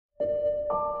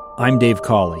I'm Dave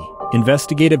Cawley,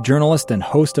 investigative journalist and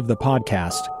host of the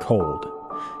podcast Cold.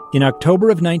 In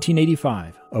October of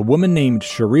 1985, a woman named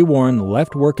Sheree Warren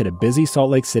left work at a busy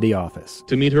Salt Lake City office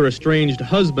to meet her estranged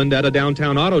husband at a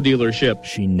downtown auto dealership.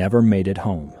 She never made it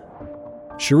home.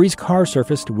 Sheree's car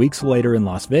surfaced weeks later in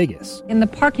Las Vegas. In the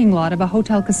parking lot of a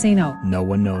hotel casino. No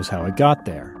one knows how it got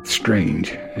there. Strange.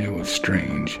 It was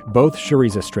strange. Both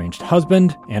Sheree's estranged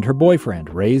husband and her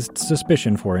boyfriend raised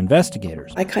suspicion for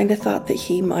investigators. I kind of thought that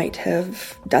he might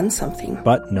have done something.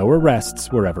 But no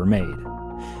arrests were ever made.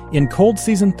 In Cold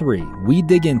Season 3, we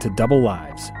dig into double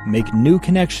lives, make new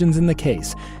connections in the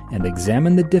case, and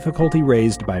examine the difficulty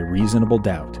raised by reasonable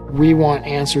doubt. We want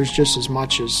answers just as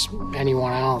much as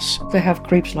anyone else. They have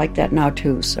creeps like that now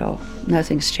too, so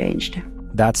nothing's changed.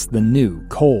 That's the new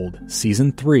Cold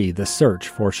Season 3, The Search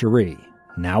for Sheree,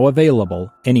 now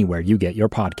available anywhere you get your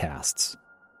podcasts.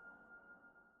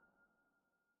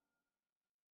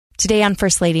 Today on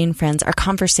First Lady and Friends, our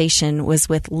conversation was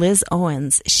with Liz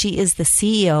Owens. She is the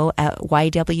CEO at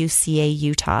YWCA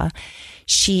Utah.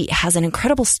 She has an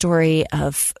incredible story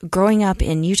of growing up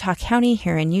in Utah County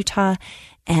here in Utah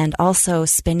and also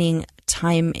spending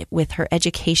time with her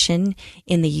education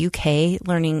in the UK,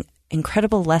 learning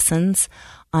incredible lessons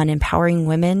on empowering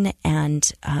women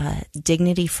and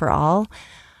dignity for all.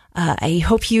 I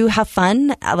hope you have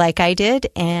fun like I did,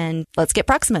 and let's get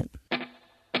proximate.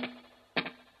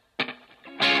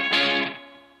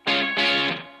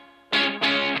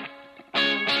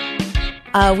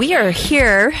 We are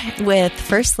here with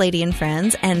First Lady and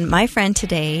Friends, and my friend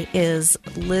today is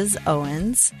Liz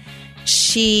Owens.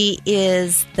 She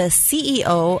is the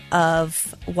CEO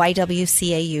of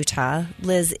YWCA Utah.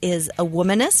 Liz is a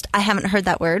womanist. I haven't heard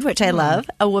that word, which I love.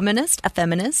 A womanist, a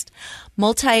feminist,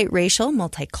 multiracial,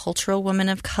 multicultural woman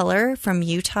of color from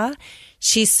Utah.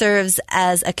 She serves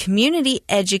as a community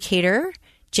educator,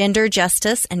 gender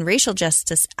justice, and racial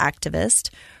justice activist.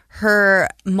 Her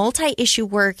multi-issue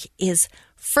work is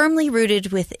firmly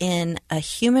rooted within a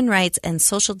human rights and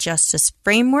social justice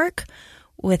framework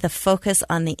with a focus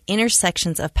on the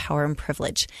intersections of power and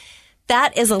privilege.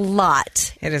 That is a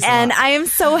lot. It is and a lot. I am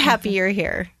so happy you're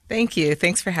here. Thank you.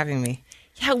 Thanks for having me.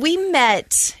 Yeah, we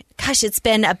met, it's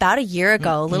been about a year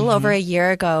ago, a little over a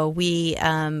year ago. We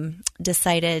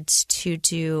decided to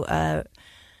do a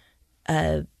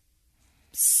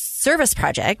service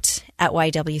project at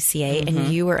YWCA,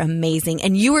 and you were amazing,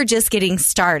 and you were just getting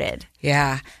started.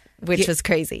 Yeah. Which was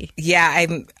crazy. Yeah,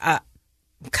 I'm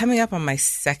coming up on my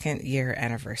second year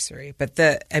anniversary, but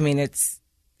it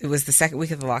was the second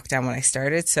week of the lockdown when I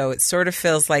started, so it sort of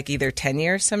feels like either 10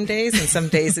 years some days, and some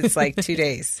days it's like 2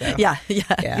 days. So. Yeah,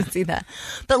 I can see that.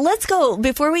 But let's go,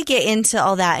 before we get into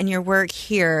all that and your work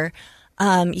here,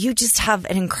 you just have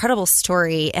an incredible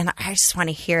story, and I just want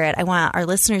to hear it. I want our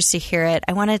listeners to hear it.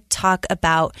 I want to talk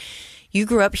about, you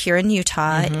grew up here in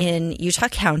Utah, in Utah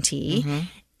County,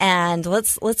 and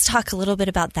let's talk a little bit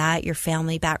about that, your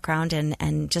family background,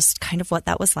 and just kind of what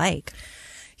that was like.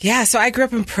 Yeah, so I grew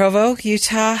up in Provo,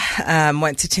 Utah,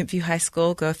 went to Timpview High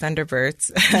School, go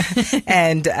Thunderbirds,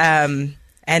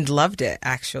 and loved it,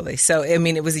 actually. So,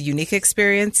 it was a unique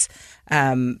experience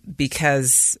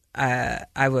because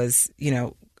I was,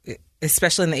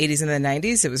 especially in the 80s and the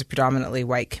 90s, it was a predominantly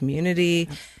white community.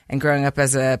 And growing up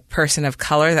as a person of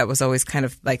color, that was always kind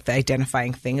of like the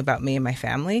identifying thing about me and my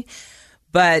family.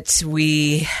 But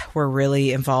we were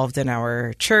really involved in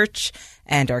our church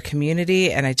and our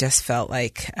community, and I just felt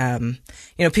like,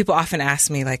 people often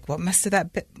ask me, like,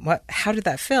 how did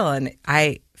that feel? And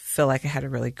I feel like I had a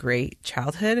really great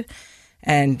childhood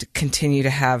and continue to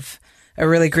have a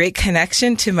really great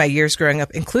connection to my years growing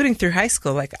up, including through high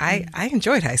school. Like, I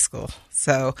enjoyed high school.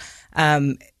 So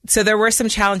there were some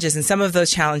challenges, and some of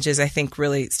those challenges, I think,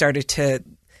 really started to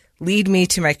lead me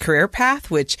to my career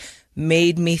path, which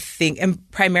made me think, and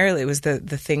primarily it was the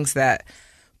things that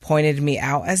pointed me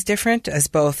out as different, as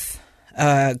both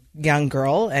a young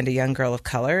girl and a young girl of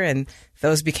color. And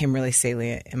those became really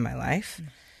salient in my life.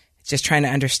 Just trying to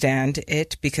understand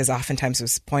it, because oftentimes it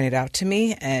was pointed out to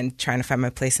me, and trying to find my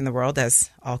place in the world, as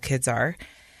all kids are.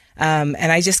 And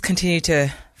I just continue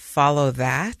to follow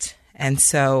that. And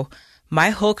so my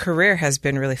whole career has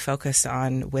been really focused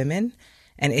on women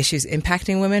and issues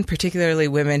impacting women, particularly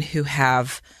women who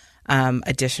have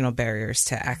additional barriers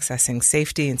to accessing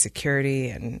safety and security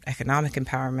and economic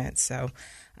empowerment. So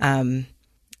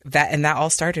that all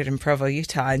started in Provo,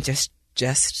 Utah, and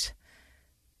just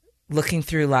looking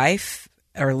through life,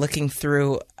 or looking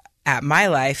through at my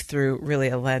life through really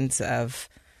a lens of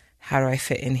how do I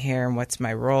fit in here and what's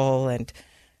my role. And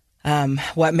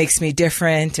what makes me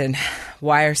different, and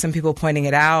why are some people pointing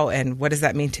it out, and what does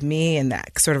that mean to me, and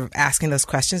that sort of asking those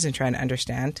questions and trying to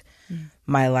understand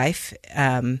my life.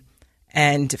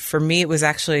 And for me, it was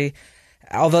actually,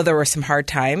 although there were some hard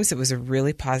times, it was a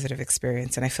really positive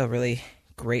experience, and I feel really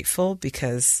grateful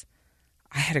because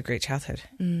I had a great childhood,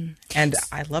 and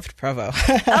I loved Provo.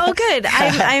 Oh, good.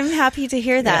 I'm happy to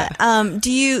hear that.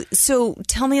 Yeah. So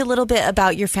tell me a little bit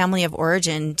about your family of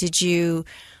origin. Did you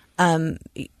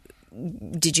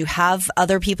have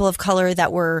other people of color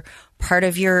that were part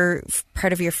of your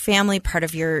family, part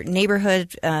of your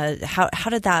neighborhood? How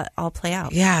did that all play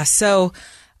out? Yeah. So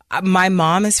my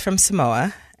mom is from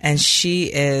Samoa, and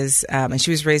she is, and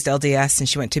she was raised LDS, and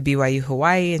she went to BYU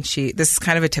Hawaii, and this is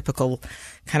kind of a typical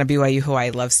kind of BYU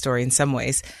Hawaii love story in some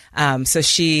ways. So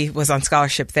she was on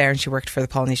scholarship there, and she worked for the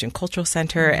Polynesian Cultural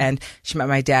Center, and she met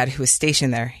my dad, who was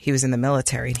stationed there. He was in the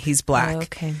military, and he's Black. Oh,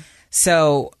 okay.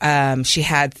 So she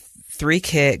had 3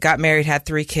 kids, got married, had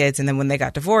 3 kids, and then when they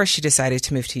got divorced, she decided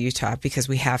to move to Utah because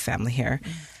we have family here.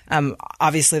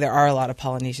 Obviously, there are a lot of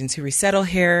Polynesians who resettle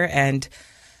here, and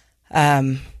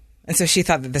so she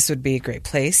thought that this would be a great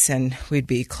place, and we'd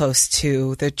be close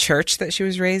to the church that she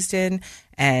was raised in,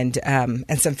 and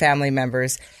some family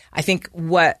members. I think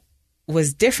what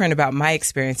was different about my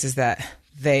experience is that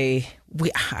I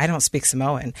don't speak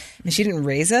Samoan, and she didn't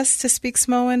raise us to speak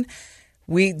Samoan.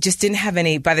 We just didn't have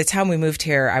any. By the time we moved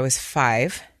here, I was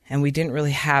 5, and we didn't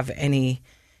really have any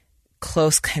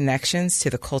close connections to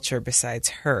the culture besides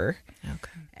her.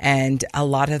 Okay. And a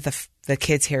lot of the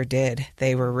kids here did.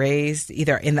 They were raised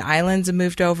either in the islands and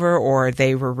moved over, or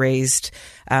they were raised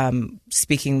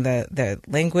speaking the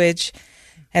language,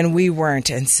 and we weren't.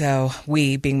 And so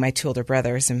we, being my 2 older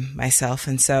brothers and myself,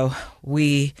 and so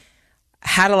we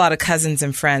had a lot of cousins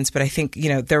and friends. But I think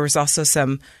there was also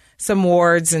some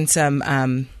wards and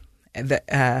some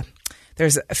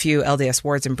there's a few LDS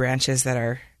wards and branches that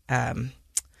are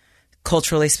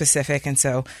culturally specific, and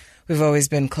so we've always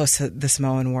been close to the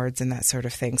Samoan wards and that sort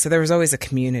of thing. So there was always a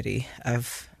community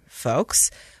of folks,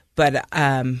 but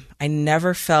I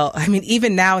never felt. I mean,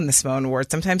 even now in the Samoan ward,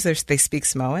 sometimes they speak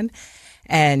Samoan,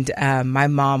 and my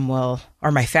mom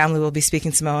or my family will be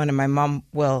speaking Samoan, and my mom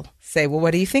will say, "Well,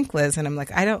 what do you think, Liz?" And I'm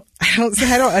like, I don't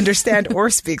understand or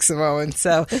speak Samoan.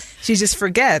 So she just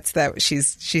forgets that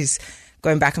she's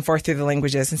going back and forth through the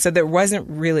languages. And so there wasn't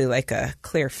really like a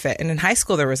clear fit. And in high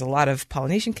school, there was a lot of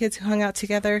Polynesian kids who hung out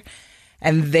together,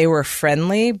 and they were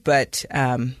friendly, but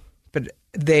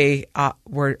they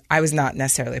I was not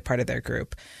necessarily a part of their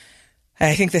group. And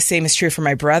I think the same is true for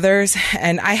my brothers.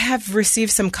 And I have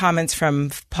received some comments from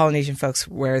Polynesian folks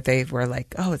where they were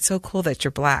like, "Oh, it's so cool that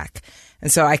you're Black."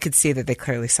 And so I could see that they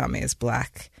clearly saw me as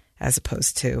Black as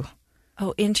opposed to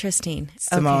interesting.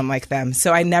 Samoan like them.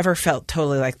 So I never felt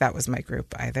totally like that was my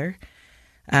group either.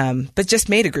 But just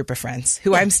made a group of friends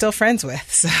who I'm still friends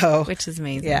with. So which is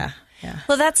amazing. Yeah.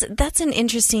 Well, that's an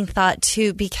interesting thought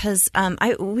too, because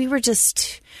we were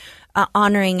just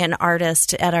honoring an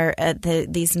artist at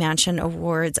these Mansion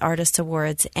Awards, Artist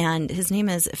Awards, and his name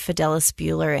is Fidelis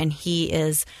Bueller, and he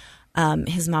is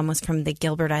his mom was from the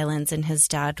Gilbert Islands, and his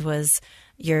dad was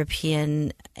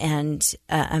European and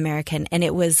American, and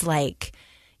it was like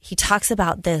he talks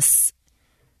about this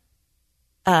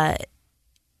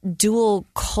dual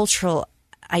cultural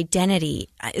identity.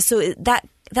 So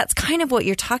that's kind of what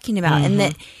you're talking about, and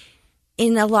that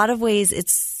in a lot of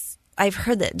ways, I've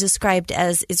heard that described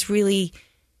as it's really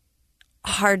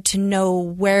hard to know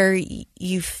where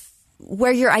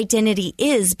your identity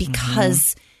is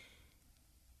because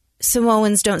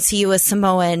Samoans don't see you as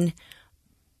Samoan.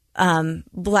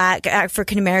 Black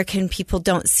African American people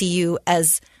don't see you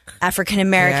as African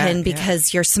American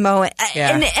because you're Samoan.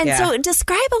 So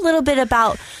describe a little bit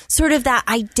about sort of that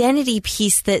identity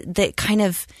piece that kind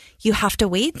of you have to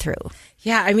wade through.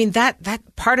 Yeah, I mean, that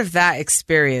part of that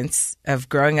experience of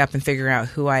growing up and figuring out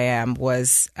who I am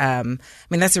was,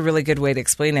 that's a really good way to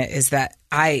explain it, is that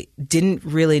I didn't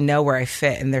really know where I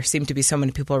fit, and there seemed to be so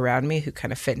many people around me who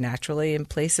kind of fit naturally in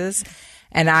places,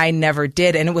 and I never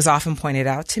did, and it was often pointed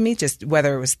out to me, just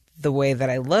whether it was the way that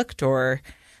I looked or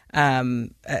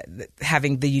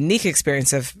having the unique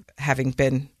experience of having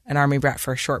been an Army brat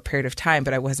for a short period of time,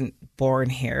 but I wasn't born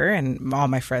here, and all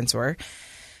my friends were.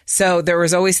 So there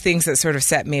was always things that sort of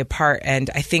set me apart. And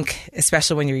I think,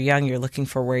 especially when you're young, you're looking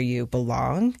for where you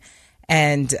belong.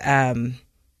 And I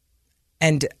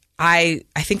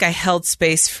think I held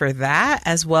space for that,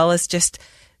 as well as just,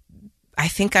 I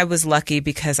think I was lucky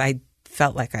because I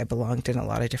felt like I belonged in a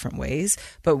lot of different ways.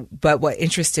 But what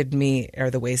interested me are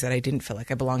the ways that I didn't feel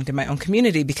like I belonged in my own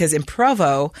community. Because in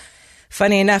Provo,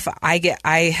 funny enough,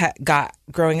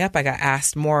 growing up, I got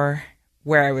asked more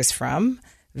where I was from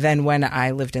than when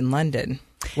I lived in London,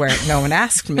 where no one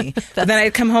asked me. But then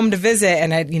I'd come home to visit,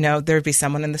 and there'd be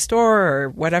someone in the store or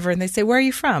whatever, and they'd say, "Where are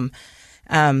you from?"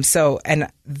 And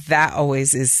that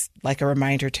always is like a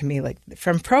reminder to me, like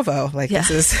from Provo, like this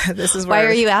is where. Why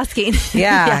are you asking?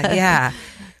 Yeah.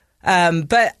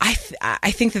 But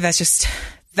I think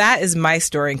that is my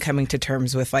story in coming to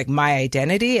terms with like my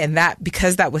identity, and that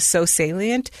because that was so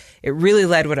salient, it really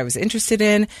led what I was interested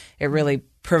in. It really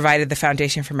provided the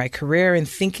foundation for my career in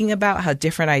thinking about how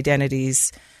different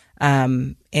identities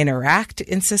interact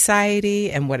in society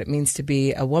and what it means to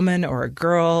be a woman or a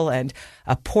girl, and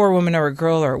a poor woman or a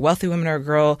girl, or a wealthy woman or a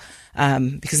girl,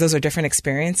 because those are different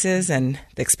experiences, and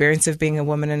the experience of being a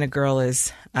woman and a girl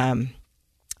is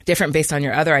different based on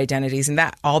your other identities, and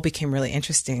that all became really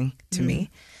interesting to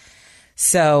me.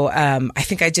 So I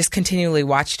think I just continually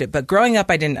watched it. But growing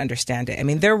up, I didn't understand it. I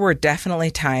mean, there were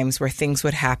definitely times where things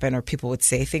would happen or people would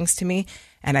say things to me,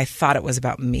 and I thought it was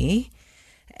about me.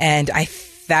 And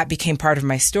that became part of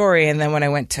my story. And then when I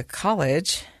went to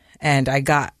college and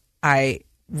I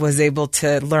was able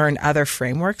to learn other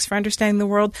frameworks for understanding the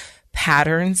world,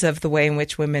 patterns of the way in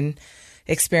which women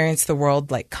experience the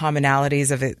world, like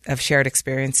commonalities of shared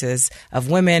experiences of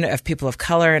women, of people of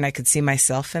color, and I could see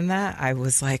myself in that. I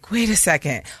was like, wait a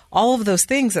second, all of those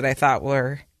things that I thought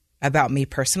were about me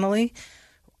personally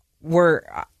were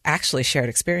actually shared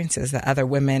experiences that other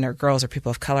women or girls or people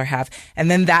of color have. And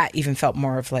then that even felt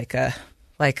more of like a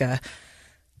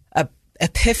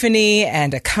epiphany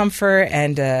and a comfort,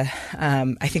 and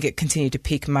I think it continued to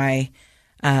pique my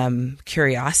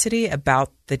curiosity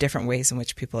about the different ways in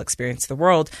which people experience the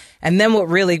world. And then what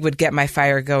really would get my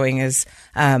fire going is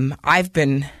I've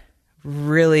been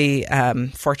really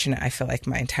fortunate, I feel like,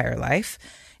 my entire life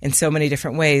in so many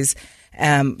different ways.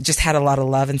 Just had a lot of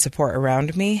love and support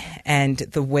around me, and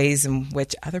the ways in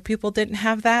which other people didn't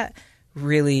have that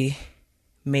really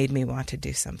made me want to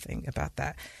do something about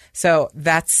that. So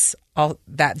that's all.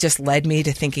 That just led me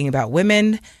to thinking about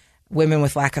women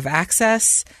with lack of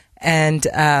access, and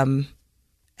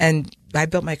I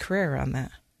built my career around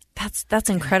that. That's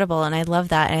incredible, and I love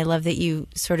that. And I love that you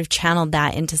sort of channeled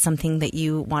that into something that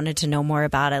you wanted to know more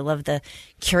about. I love the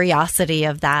curiosity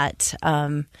of that.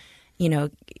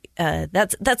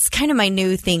 That's kind of my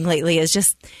new thing lately, is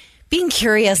just being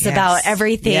curious about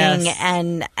everything,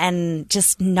 and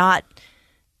just not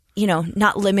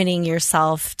limiting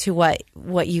yourself to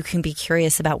what you can be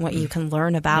curious about, what you can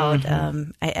learn about.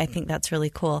 I think that's really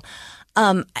cool.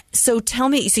 So tell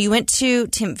me, so you went to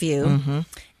Timpview,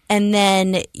 and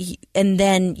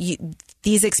then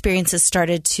these experiences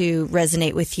started to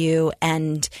resonate with you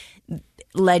and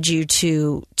led you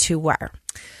to where?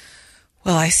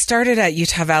 Well, I started at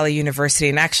Utah Valley University,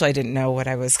 and actually I didn't know what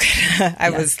I was gonna, I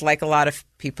was like a lot of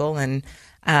people, and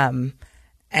I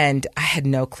had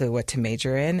no clue what to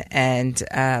major in. And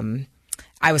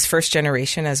I was first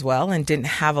generation as well, and didn't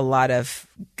have a lot of,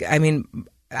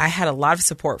 I had a lot of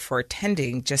support for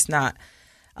attending, just not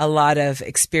a lot of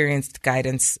experienced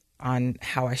guidance on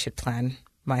how I should plan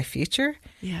my future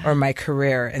or my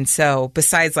career. And so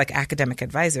besides like academic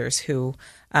advisors who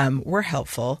were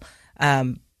helpful,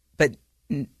 but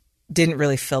didn't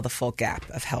really fill the full gap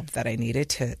of help that I needed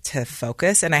to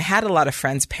focus. And I had a lot of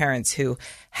friends, parents who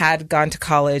had gone to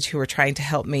college who were trying to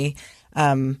help me.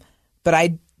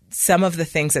 But some of the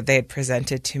things that they had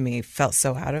presented to me felt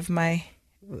so out of my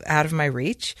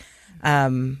reach.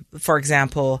 For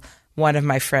example, one of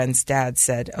my friends' dad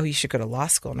said, "Oh, you should go to law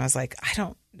school." And I was like,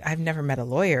 I've never met a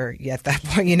lawyer yet at that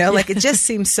point, like it just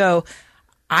seemed so,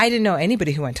 I didn't know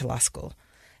anybody who went to law school.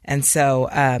 And so,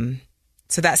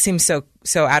 so that seemed so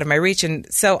out of my reach.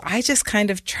 And so I just kind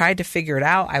of tried to figure it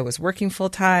out. I was working full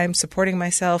time, supporting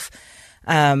myself,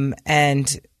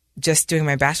 and just doing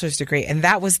my bachelor's degree. And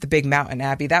that was the big mountain,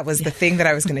 Abby. That was the thing that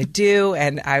I was going to do.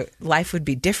 And life would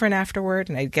be different afterward,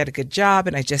 and I'd get a good job.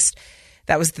 And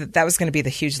that was going to be the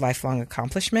huge lifelong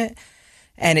accomplishment.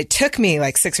 And it took me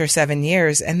like 6 or 7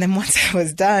 years. And then once I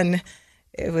was done,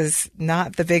 it was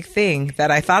not the big thing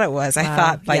that I thought it was. I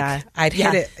thought I'd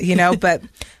hit it, but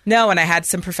no. And I had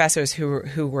some professors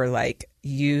who were like,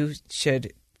 "You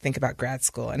should think about grad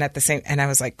school." And and I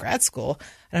was like, "Grad school?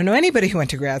 I don't know anybody who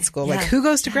went to grad school. Like, who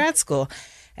goes to grad school?"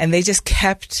 And they just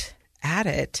kept at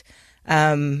it,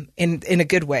 in a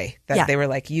good way, that they were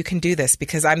like, "You can do this,"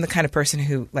 because I'm the kind of person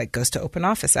who like goes to open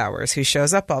office hours, who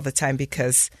shows up all the time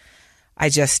because I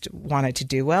just wanted to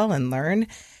do well and learn.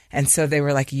 And so they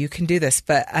were like, "You can do this."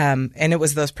 But, and it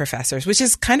was those professors, which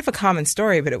is kind of a common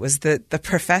story, but it was the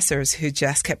professors who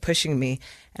just kept pushing me.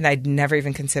 And I'd never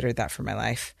even considered that for my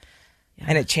life. Yeah.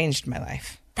 And it changed my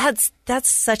life. That's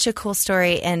such a cool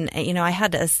story. And, I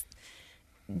had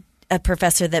a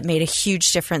professor that made a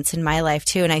huge difference in my life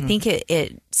too. And I think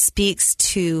it speaks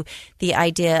to the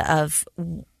idea of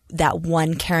that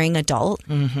one caring adult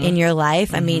in your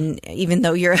life. I mean, even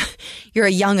though you're a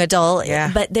young adult,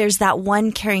 but there's that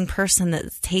one caring person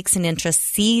that takes an interest,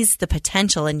 sees the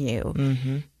potential in you,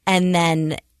 and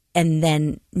then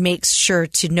makes sure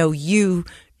to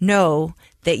know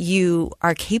that you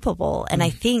are capable. And I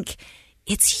think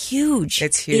it's huge.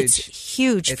 It's huge. It's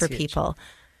huge for people.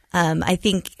 I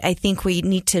think we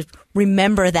need to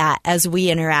remember that as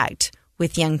we interact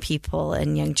with young people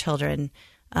and young children.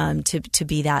 To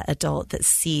be that adult that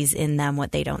sees in them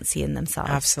what they don't see in themselves.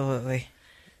 Absolutely.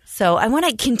 So I want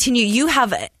to continue. You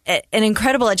have an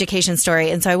incredible education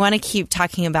story, and so I want to keep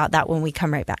talking about that when we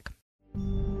come right back.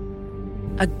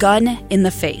 A gun in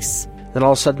the face. Then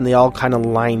all of a sudden they all kind of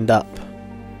lined up.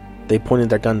 They pointed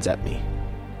their guns at me.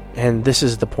 And this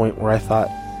is the point where I thought,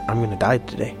 I'm going to die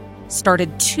today.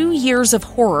 Started 2 years of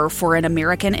horror for an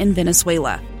American in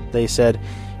Venezuela. They said,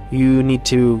 you need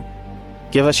to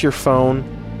give us your phone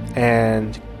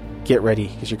and get ready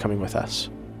because you're coming with us.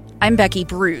 I'm Becky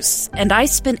Bruce, and I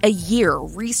spent a year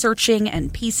researching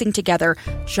and piecing together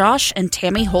Josh and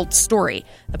Tammy Holt's story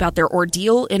about their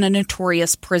ordeal in a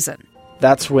notorious prison.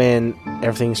 That's when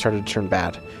everything started to turn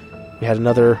bad. We had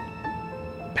another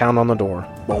pound on the door.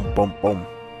 Boom, boom, boom.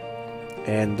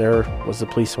 And there was the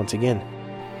police once again.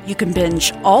 You can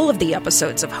binge all of the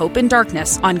episodes of Hope in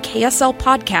Darkness on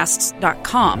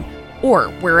KSLpodcasts.com or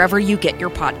wherever you get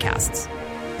your podcasts.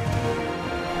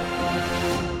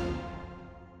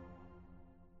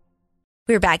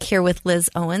 We're back here with Liz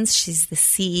Owens. She's the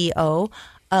CEO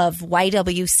of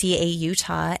YWCA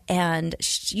Utah, and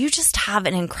you just have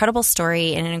an incredible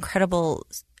story and an incredible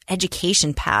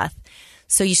education path.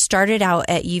 So you started out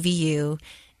at UVU,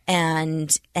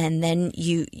 and then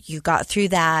you got through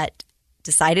that,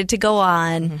 decided to go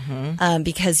on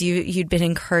because you'd been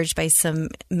encouraged by some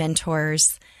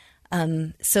mentors.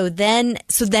 So then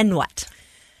what?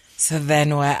 So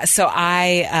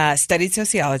I studied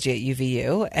sociology at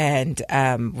UVU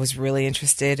and was really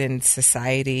interested in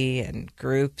society and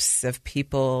groups of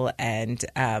people, and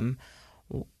I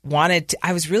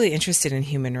was really interested in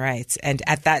human rights. And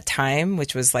at that time,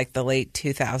 which was like the late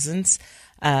 2000s,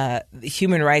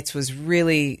 human rights was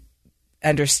really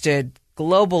understood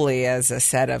globally as a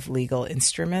set of legal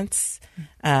instruments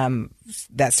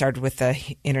that started with the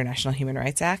International Human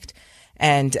Rights Act,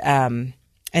 and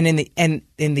in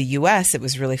the U.S., it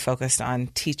was really focused on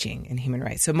teaching in human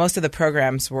rights. So most of the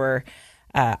programs were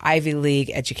Ivy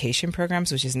League education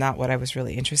programs, which is not what I was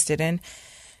really interested in.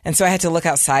 And so I had to look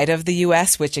outside of the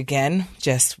U.S., which again,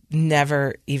 just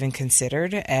never even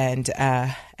considered. And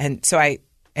so I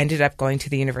ended up going to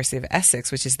the University of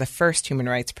Essex, which is the first human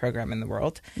rights program in the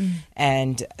world,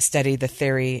 and studied the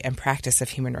theory and practice of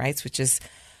human rights, which is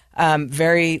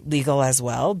very legal as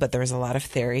well, but there was a lot of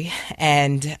theory.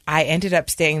 And I ended up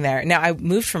staying there. Now, I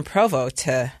moved from Provo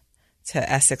to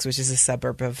Essex, which is a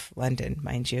suburb of London,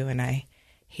 mind you, and I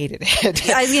hated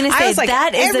it. I was going to say,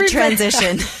 that is a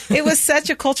transition. It was such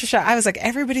a culture shock. I was like,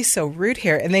 everybody's so rude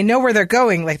here, and they know where they're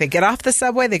going. Like, they get off the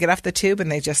subway, they get off the tube,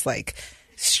 and they just like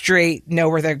straight know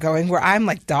where they're going, where I'm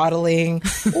like dawdling,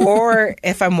 or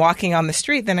if I'm walking on the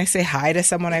street, then I say hi to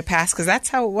someone I pass, because that's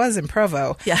how it was in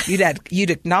Provo. Yeah. You'd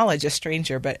acknowledge a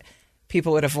stranger, but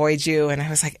people would avoid you, and I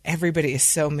was like, everybody is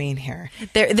so mean here.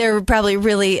 They're probably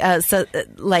really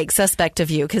suspect of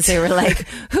you, because they were like,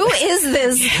 who is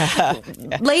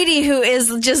this lady who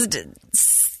is just,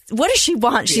 what does she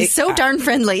want? She's so darn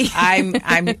friendly.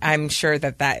 I'm sure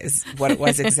that is what it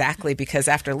was exactly, because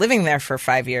after living there for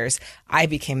 5 years, I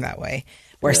became that way.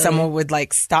 Where someone would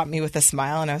like stop me with a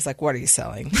smile, and I was like, "What are you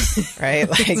selling?" Right?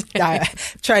 Like,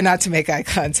 try not to make eye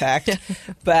contact.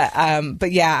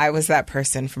 But yeah, I was that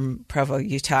person from Provo,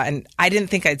 Utah, and I didn't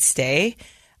think I'd stay.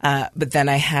 But then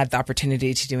I had the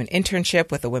opportunity to do an internship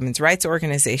with a women's rights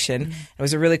organization. Mm-hmm. It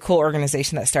was a really cool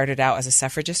organization that started out as a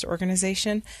suffragist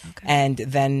organization, and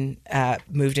then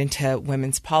moved into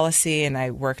women's policy. And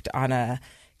I worked on a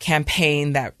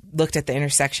campaign that looked at the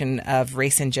intersection of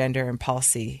race and gender and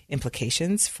policy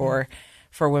implications for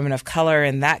women of color,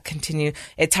 and that continued.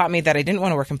 It taught me that I didn't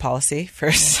want to work in policy,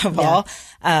 first of all,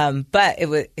 but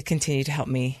it continued to help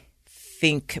me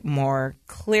think more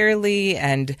clearly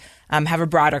and have a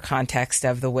broader context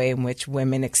of the way in which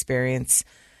women experience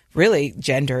really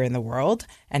gender in the world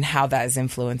and how that is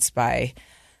influenced by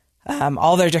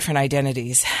all their different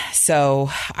identities.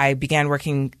 So I began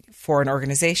working for an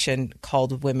organization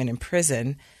called Women in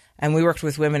Prison, and we worked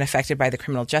with women affected by the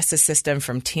criminal justice system,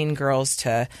 from teen girls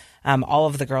to all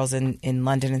of the girls in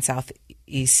London and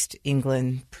Southeast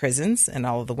England prisons, and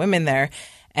all of the women there.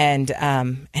 And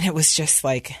it was just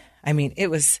like I mean, it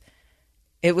was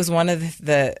one of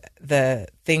the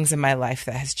things in my life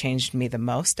that has changed me the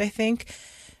most, I think,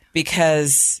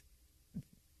 because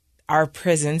our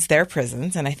prisons, their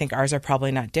prisons, and I think ours are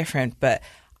probably not different, but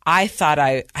I thought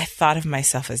of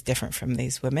myself as different from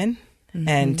these women,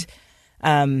 and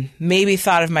maybe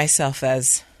thought of myself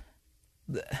as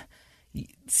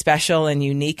special and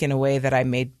unique in a way that I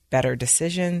made better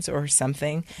decisions or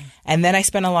something. And then I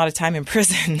spent a lot of time in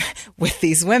prison with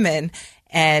these women,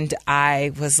 and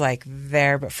I was like,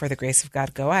 there, but for the grace of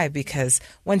God go I, because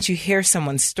once you hear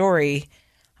someone's story,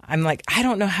 I'm like, I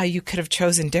don't know how you could have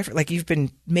chosen different. Like, you've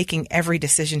been making every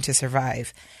decision to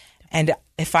survive. And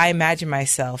if I imagine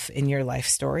myself in your life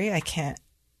story, I can't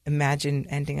imagine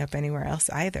ending up anywhere else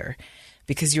either,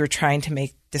 because you were trying to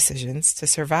make decisions to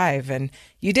survive, and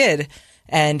you did.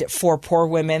 And for poor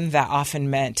women, that often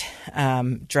meant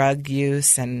drug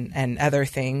use and other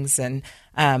things. And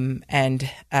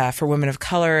for women of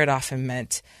color, it often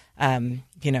meant,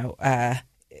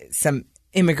 some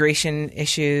immigration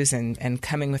issues and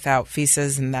coming without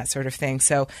visas and that sort of thing.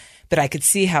 So, but I could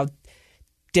see how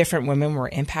different women were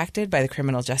impacted by the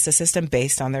criminal justice system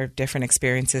based on their different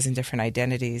experiences and different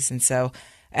identities. And so,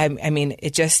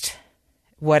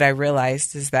 what I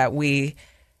realized is that we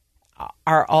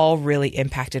are all really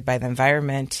impacted by the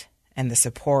environment and the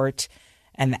support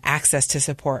and the access to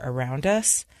support around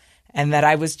us, and that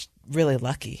I was really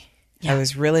lucky. Yeah. I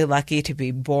was really lucky to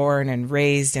be born and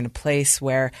raised in a place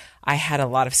where I had a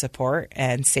lot of support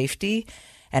and safety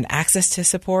and access to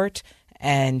support,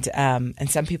 and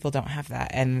some people don't have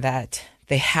that, and that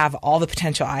they have all the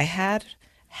potential I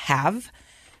have,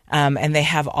 and they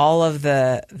have all of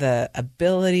the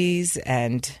abilities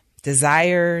and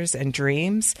desires and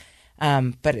dreams,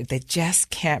 but they just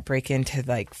can't break into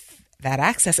like that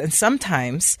access. And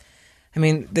sometimes, I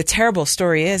mean, the terrible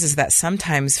story is that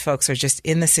sometimes folks are just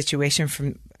in the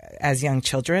situation as young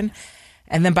children,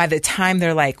 and then by the time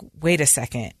they're like, wait a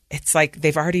second, it's like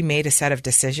they've already made a set of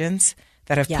decisions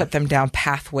that have put them down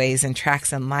pathways and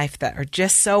tracks in life that are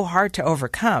just so hard to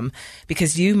overcome,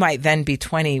 because you might then be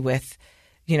 20 with,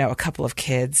 a couple of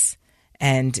kids.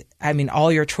 And I mean,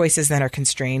 all your choices then are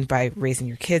constrained by raising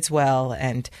your kids well.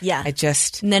 And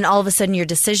and then all of a sudden your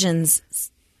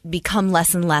decisions become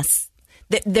less and less.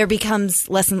 There becomes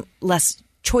less and less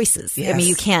choices. Yes. I mean,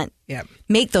 you can't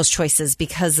make those choices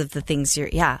because of the things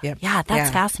that's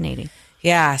fascinating.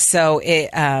 Yeah. So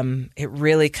it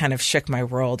really kind of shook my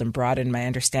world and broadened my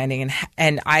understanding.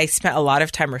 And I spent a lot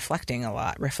of time reflecting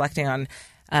on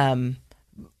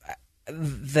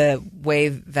the way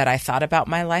that I thought about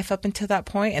my life up until that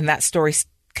point. And that story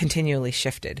continually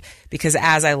shifted, because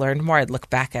as I learned more, I'd look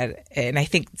back at it. And I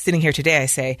think sitting here today, I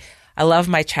say, I love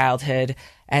my childhood,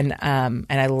 and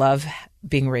I love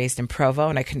being raised in Provo,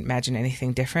 and I couldn't imagine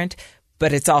anything different.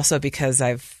 But it's also because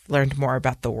I've learned more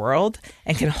about the world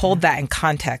and can hold that in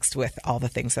context with all the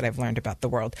things that I've learned about the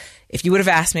world. If you would have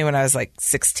asked me when I was like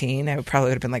 16, I would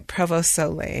have been like, Provo's so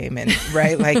lame, and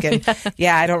right, like, and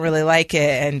I don't really like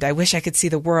it, and I wish I could see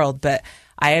the world. But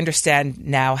I understand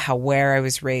now how where I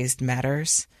was raised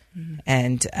matters,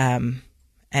 and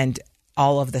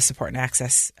all of the support and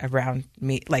access around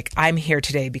me. Like, I'm here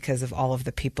today because of all of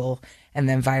the people and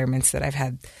the environments that I've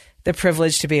had the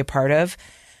privilege to be a part of.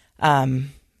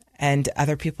 And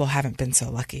other people haven't been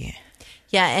so lucky.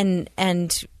 Yeah.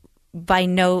 And by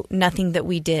nothing that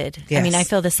we did. Yes. I mean, I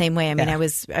feel the same way. I mean, I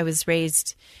was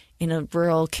raised in a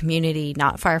rural community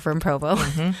not far from Provo.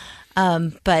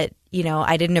 But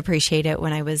I didn't appreciate it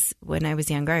when I was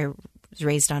younger. I was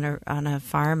raised on a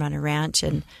farm, on a ranch,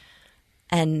 and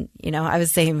I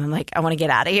was saying, I'm like, I want to get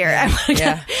out of here.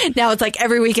 Now it's like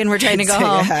every weekend we're trying to go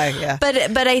home.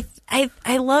 But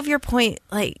I love your point.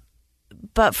 Like,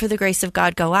 but for the grace of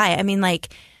God go I. I mean,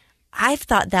 like, I've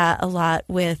thought that a lot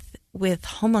with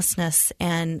homelessness.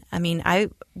 And I mean,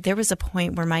 there was a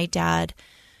point where my dad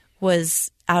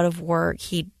was out of work.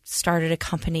 He started a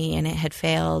company and it had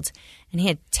failed, and he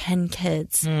had 10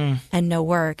 kids and no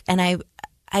work. And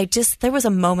there was a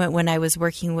moment when I was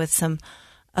working with some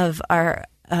of our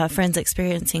friends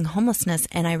experiencing homelessness,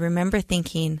 and I remember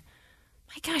thinking,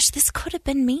 my gosh, this could have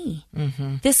been me.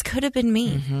 This could have been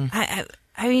me.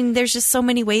 I mean, there's just so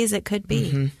many ways it could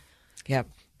be. Yep.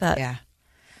 But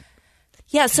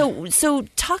yeah. So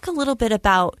talk a little bit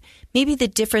about maybe the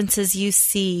differences you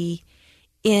see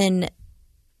in.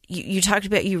 You talked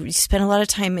about you spent a lot of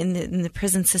time in the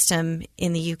prison system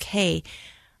in the UK.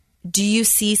 Do you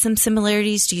see some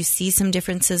similarities? Do you see some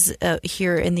differences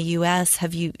here in the U.S.?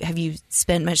 Have you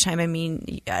spent much time? I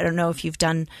mean, I don't know if you've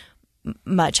done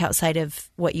much outside of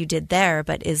what you did there,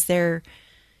 but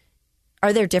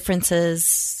are there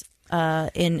differences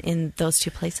in those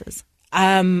two places?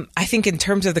 I think in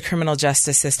terms of the criminal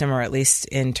justice system, or at least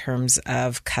in terms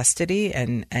of custody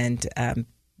and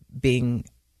being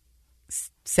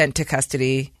sent to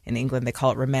custody in England, they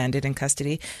call it remanded in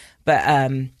custody.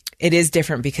 But it is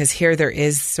different because here there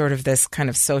is sort of this kind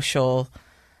of social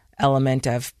element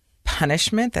of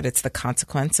punishment, that it's the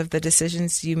consequence of the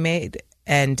decisions you made.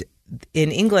 And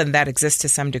in England, that exists to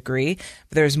some degree.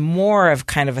 But there's more of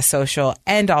kind of a social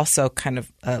and also kind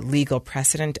of a legal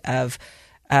precedent of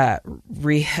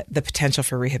the potential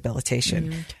for rehabilitation.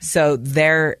 Okay. So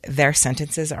their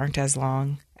sentences aren't as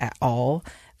long at all.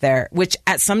 Which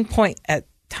at some point at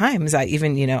times,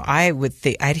 I would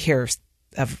think I'd hear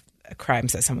of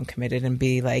crimes that someone committed and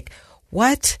be like,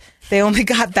 what? They only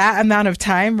got that amount of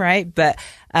time, right? But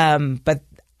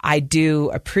I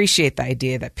do appreciate the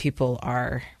idea that people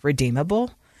are redeemable,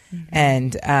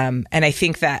 and I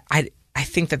think that I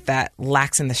think that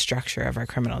lacks in the structure of our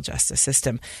criminal justice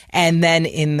system, and then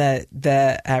in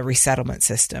the resettlement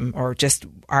system, or just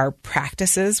our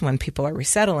practices when people are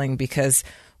resettling. Because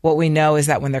what we know is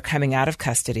that when they're coming out of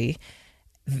custody,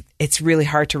 it's really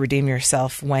hard to redeem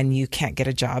yourself when you can't get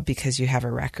a job because you have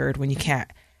a record, when you can't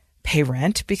pay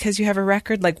rent because you have a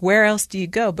record. Like, where else do you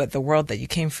go but the world that you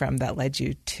came from that led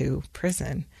you to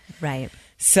prison? Right.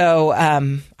 So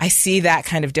I see that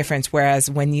kind of difference, whereas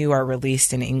when you are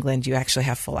released in England, you actually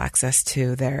have full access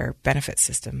to their benefit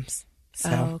systems.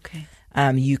 So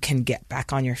you can get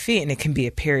back on your feet, and it can be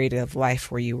a period of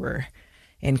life where you were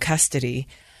in custody,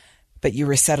 but you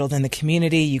were settled in the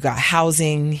community, you got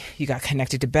housing, you got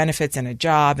connected to benefits and a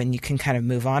job, and you can kind of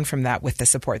move on from that with the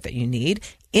support that you need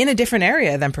in a different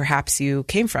area than perhaps you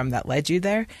came from that led you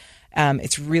there.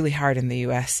 It's really hard in the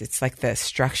U.S. It's like the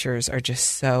structures are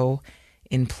just so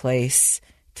in place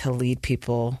to lead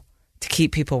people, to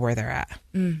keep people where they're at.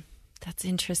 That's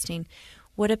interesting.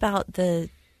 What about the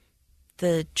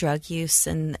drug use?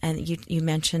 And you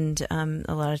mentioned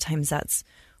a lot of times that's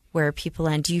where people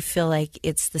end. Do you feel like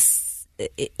it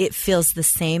feels the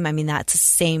same? I mean, that's the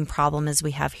same problem as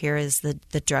we have here as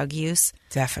the drug use?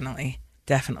 Definitely.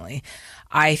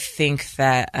 I think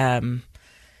that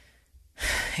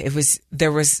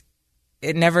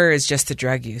it never is just the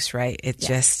drug use, right? It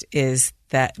just is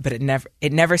that, but it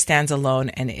never stands alone,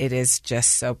 and it is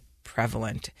just so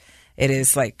prevalent. It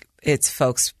is like, it's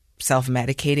folks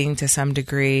self-medicating to some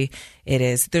degree.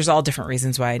 There's all different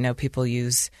reasons why I know people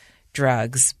use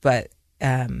drugs, but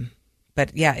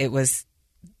yeah, it was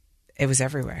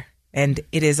everywhere. And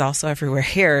it is also everywhere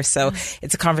here. So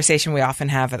it's a conversation we often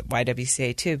have at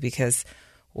YWCA too, because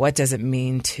what does it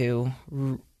mean to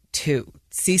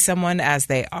see someone as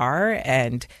they are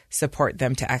and support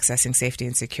them to accessing safety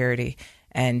and security?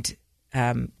 And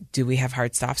do we have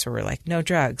hard stops where we're like, no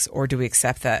drugs? Or do we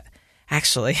accept that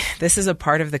actually this is a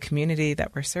part of the community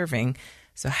that we're serving?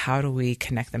 So how do we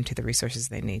connect them to the resources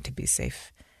they need to be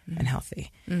safe and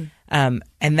healthy?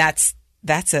 And that's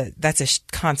a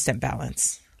constant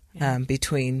balance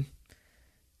between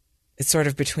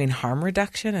harm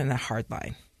reduction and a hard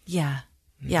line. Yeah.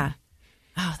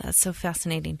 Oh, that's so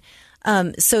fascinating.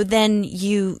 So then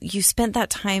you spent that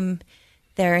time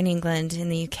there in England, in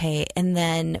the UK, and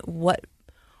then what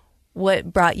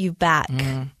brought you back?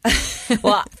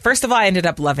 Well, first of all, I ended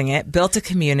up loving it, built a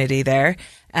community there.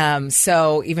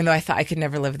 So even though I thought I could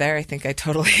never live there, I think I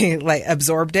totally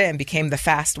absorbed it and became the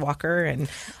fast walker and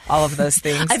all of those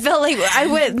things. I felt like I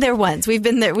went there once. We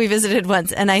visited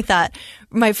once, and I thought,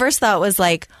 my first thought was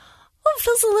like, oh, it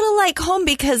feels a little like home,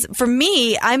 because for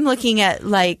me, I'm looking at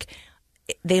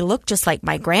they look just like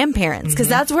my grandparents, because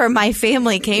that's where my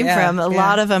family came from. A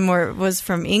lot of them was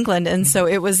from England, and so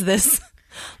it was this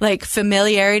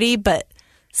familiarity, but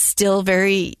still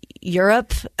very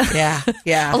Europe. Yeah.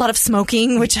 A lot of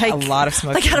smoking, which I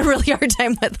had a really hard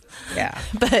time with. Yeah.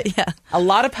 But yeah. A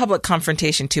lot of public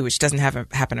confrontation too, which doesn't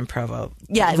happen in Provo.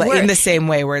 Yeah. In the same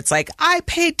way where it's like, I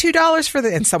paid $2 for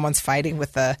and someone's fighting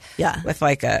with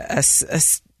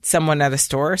someone at a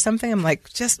store or something. I'm like,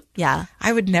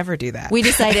 I would never do that. We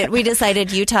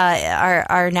decided Utah,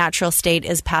 our natural state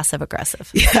is passive aggressive.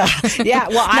 Yeah.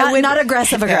 Well, not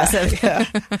aggressive.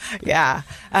 Yeah.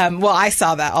 Well, I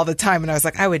saw that all the time, and I was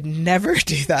like, I would never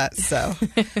do that. So,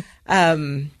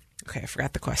 okay, I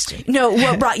forgot the question. No,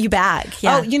 what brought you back?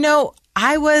 Yeah. Oh,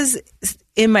 I was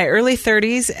in my early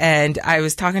 30s, and I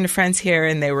was talking to friends here,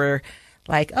 and they were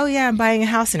like, oh yeah, I'm buying a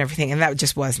house and everything. And that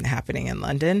just wasn't happening in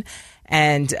London.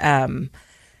 And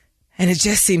it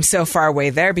just seemed so far away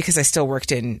there, because I still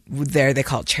worked in there. They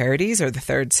call it charities, or the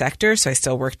third sector. So I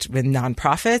still worked with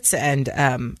nonprofits, and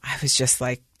I was just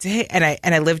like, and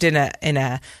I lived in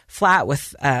a flat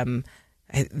with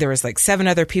there was like 7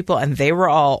 other people, and they were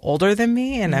all older than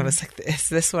me. And I was like, is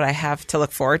this what I have to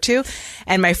look forward to?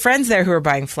 And my friends there who are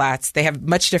buying flats, they have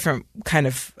much different kind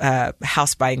of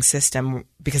house buying system,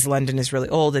 because London is really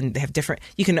old, and they have different,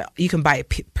 you can buy a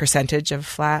percentage of a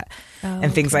flat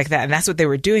and things like that. And that's what they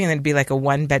were doing. And it'd be like a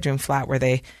 1-bedroom flat where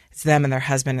it's them and their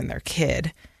husband and their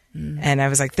kid. And I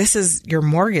was like, this is your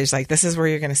mortgage. Like, this is where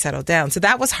you're going to settle down. So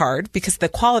that was hard, because the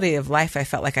quality of life I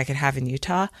felt like I could have in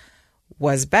Utah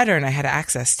was better, and I had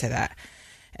access to that.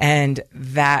 And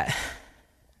that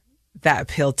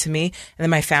appealed to me. And then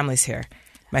my family's here.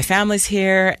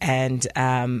 And,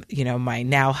 my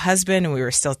now husband, and we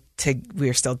were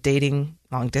still dating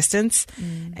long distance.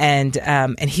 And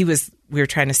we were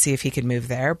trying to see if he could move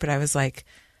there, but I was like,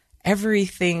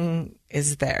 everything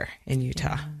is there in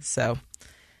Utah. So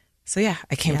yeah,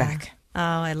 I came back. Oh,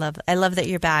 I love that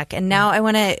you're back. And now I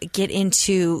want to get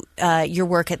into your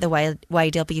work at the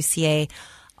YWCA,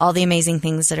 all the amazing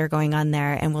things that are going on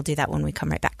there, and we'll do that when we come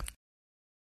right back.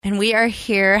 And we are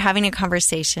here having a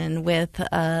conversation with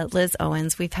Liz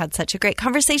Owens. We've had such a great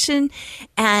conversation,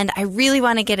 and I really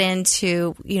want to get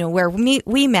into, where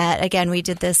we met. Again, we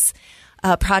did this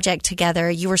project together.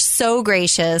 You were so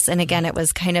gracious, and again, it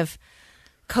was kind of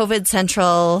COVID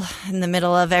central in the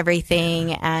middle of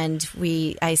everything. And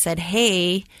I said,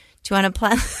 hey, do you want to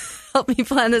help me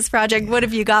plan this project? What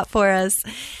have you got for us?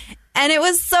 And it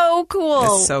was so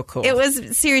cool. It's so cool. It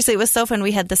was so fun.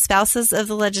 We had the spouses of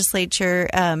the legislature,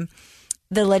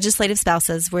 the legislative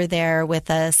spouses were there with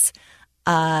us.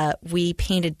 We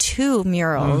painted 2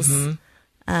 murals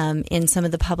in some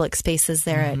of the public spaces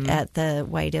there at the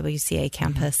YWCA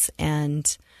campus. And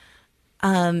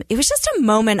it was just a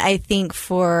moment, I think,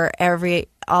 for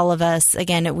all of us.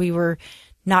 Again, we were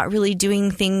not really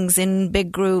doing things in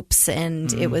big groups,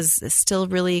 and it was still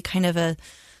really kind of a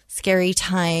scary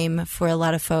time for a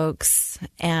lot of folks.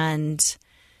 And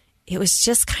it was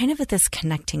just kind of this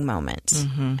connecting moment.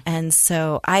 And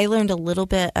so I learned a little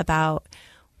bit about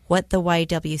what the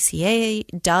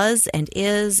YWCA does and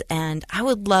is, and I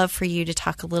would love for you to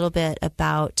talk a little bit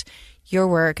about your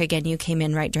work. Again, you came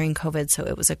in right during COVID, so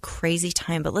it was a crazy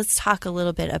time, but let's talk a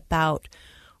little bit about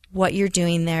what you're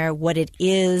doing there, what it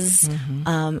is,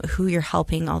 who you're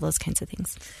helping, all those kinds of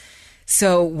things.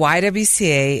 So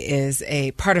YWCA is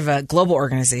a part of a global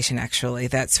organization, actually,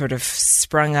 that sort of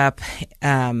sprung up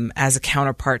as a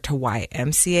counterpart to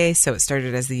YMCA. So it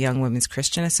started as the Young Women's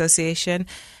Christian Association,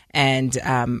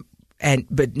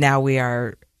 but now we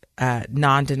are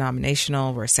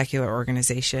non-denominational. We're a secular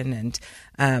organization,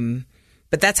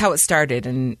 but that's how it started.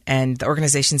 And the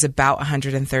organization's about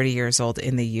 130 years old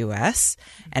in the U.S.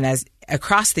 And as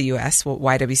across the U.S.,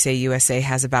 YWCA USA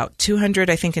has about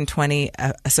 220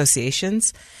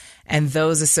 associations. And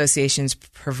those associations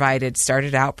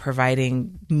started out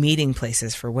providing meeting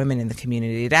places for women in the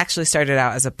community. It actually started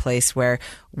out as a place where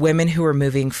women who were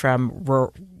moving from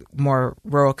more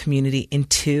rural community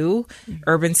into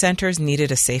urban centers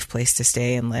needed a safe place to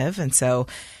stay and live. And so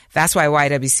that's why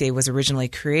YWCA was originally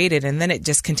created. And then it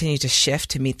just continued to shift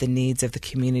to meet the needs of the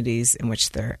communities in which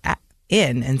they're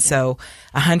in. And so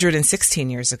 116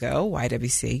 years ago,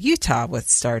 YWCA Utah was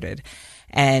started.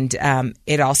 And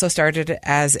it also started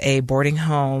as a boarding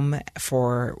home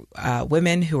for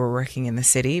women who were working in the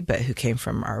city, but who came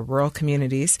from our rural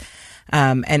communities.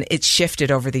 And it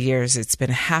shifted over the years. It's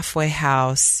been a halfway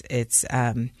house. It's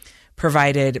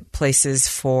provided places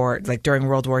for, like during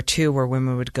World War II, where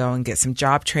women would go and get some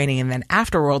job training. And then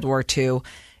after World War II,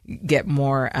 get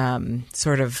more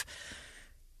sort of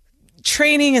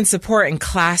training and support in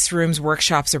classrooms,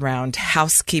 workshops around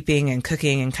housekeeping and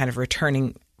cooking, and kind of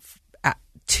returning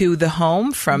to the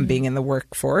home from being in the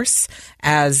workforce,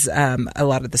 as a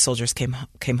lot of the soldiers came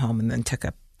home and then took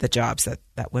up the jobs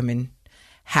that women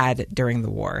had during the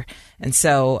war. And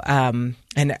so, and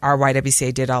our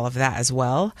YWCA did all of that as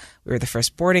well. We were the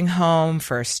first boarding home,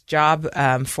 first job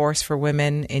force for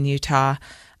women in Utah.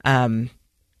 And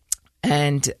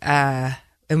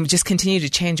we just continue to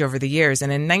change over the years.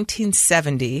 And in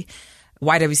 1970,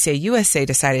 YWCA USA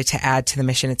decided to add to the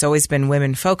mission. It's always been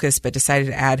women focused, but decided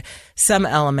to add some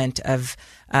element of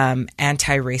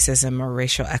anti-racism or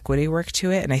racial equity work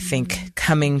to it. And I think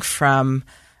coming from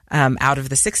out of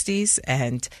the 60s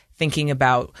and thinking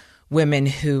about women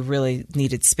who really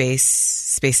needed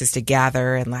spaces to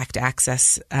gather and lacked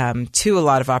access to a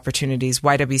lot of opportunities,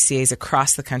 YWCAs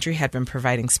across the country had been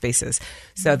providing spaces.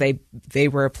 So they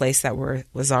were a place that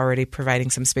was already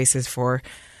providing some spaces for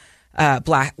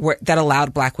that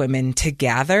allowed Black women to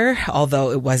gather,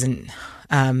 although it wasn't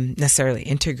necessarily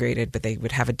integrated, but they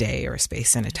would have a day or a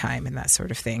space and a time and that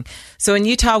sort of thing. So in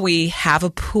Utah, we have a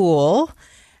pool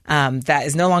that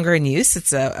is no longer in use.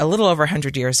 It's a little over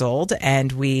 100 years old,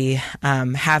 and we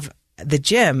have the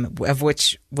gym, of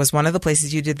which was one of the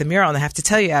places you did the mural. And I have to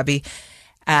tell you, Abby,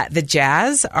 the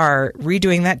Jazz are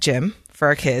redoing that gym for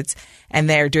our kids, and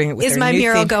they're doing it with Is their my new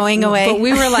mural theme. going away? But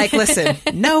we were like, listen,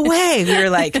 no way. We were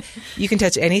like, you can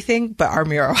touch anything but our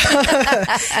mural.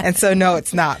 And so, no,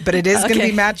 it's not. But it is going to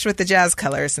be matched with the Jazz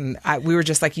colors. And we were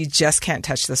just like, you just can't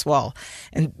touch this wall.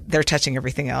 And they're touching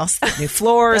everything else. New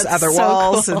floors, other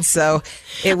walls. Cool. And so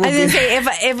it will I was going to say, if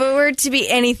it were to be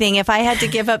anything, if I had to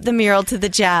give up the mural to the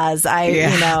Jazz,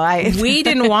 we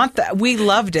didn't want that. We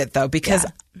loved it, though, because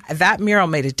that mural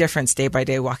made a difference day by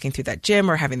day walking through that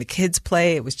gym or having the kids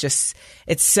play. It was just,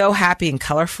 it's so happy and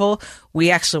colorful.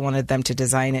 We actually wanted them to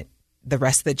design it, the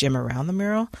rest of the gym around the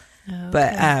mural.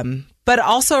 Okay. But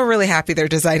also really happy they're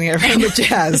designing it around the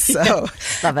Jazz. So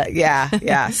love it.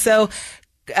 Yeah. So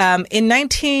in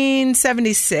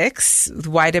 1976,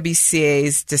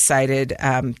 YWCA's decided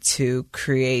to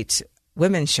create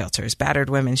women's shelters. Battered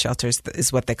women's shelters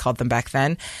is what they called them back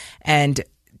then. And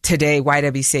today,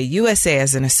 YWCA USA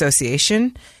as an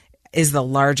association is the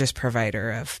largest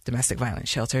provider of domestic violence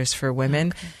shelters for women.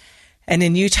 Okay. And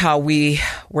in Utah, we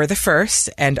were the first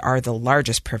and are the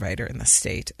largest provider in the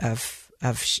state of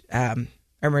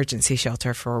emergency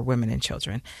shelter for women and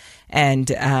children. And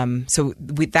so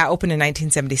that opened in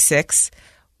 1976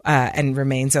 and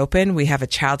remains open. We have a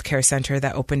child care center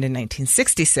that opened in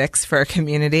 1966 for our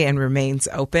community and remains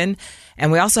open.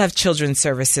 And we also have children's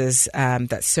services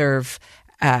that serve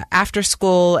after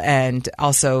school, and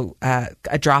also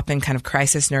a drop-in kind of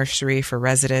crisis nursery for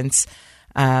residents.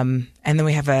 And then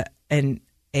we have a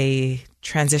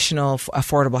transitional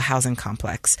affordable housing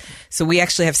complex. So we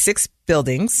actually have 6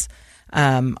 buildings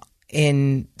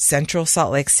in central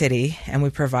Salt Lake City, and we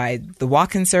provide the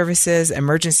walk-in services,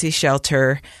 emergency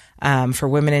shelter for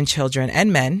women and children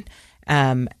and men.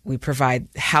 We provide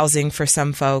housing for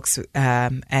some folks,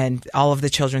 and all of the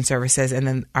children's services. And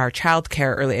then our child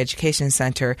care early education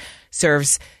center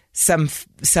serves some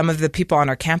of the people on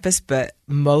our campus, but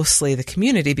mostly the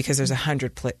community, because there's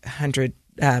 100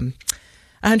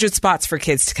 spots for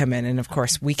kids to come in. And of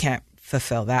course, we can't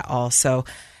fulfill that all. So,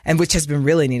 and which has been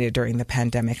really needed during the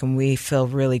pandemic. And we feel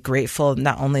really grateful,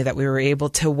 not only that we were able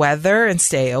to weather and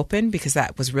stay open, because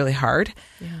that was really hard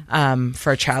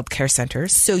for child care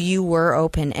centers. So you were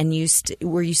open, and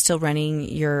were you still running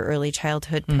your early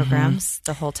childhood programs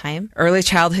the whole time? Early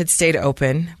childhood stayed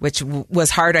open, which was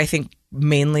hard, I think,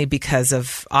 mainly because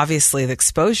of obviously the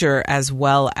exposure, as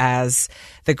well as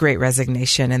the Great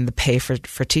Resignation, and the pay for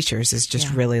teachers is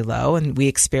just really low. And we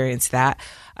experienced that.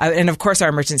 And of course, our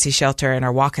emergency shelter and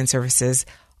our walk-in services,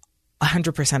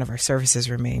 100% of our services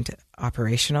remained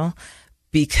operational,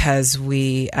 because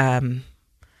we have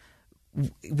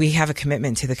a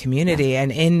commitment to the community,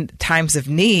 and in times of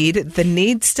need, the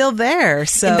need's still there.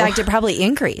 So in fact, it probably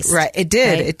increased. Right. It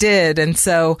did. Right? It did. And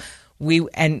so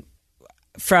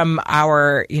from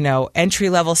our, entry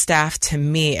level staff to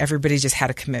me, everybody just had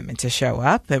a commitment to show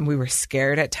up, and we were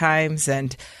scared at times,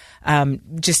 and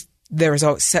there was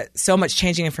so much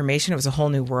changing information. It was a whole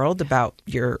new world about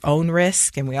your own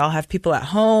risk, and we all have people at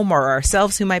home or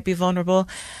ourselves who might be vulnerable.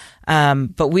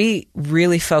 But we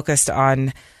really focused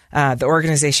on the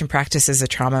organization practices a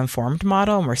trauma-informed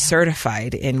model, and we're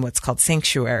certified in what's called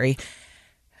Sanctuary.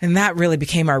 And that really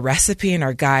became our recipe and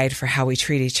our guide for how we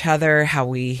treat each other, how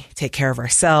we take care of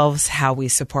ourselves, how we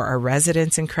support our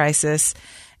residents in crisis.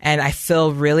 And I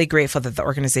feel really grateful that the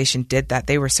organization did that.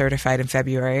 They were certified in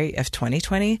February of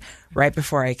 2020, right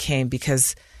before I came,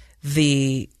 because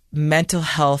the mental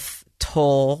health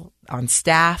toll on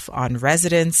staff, on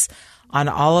residents, on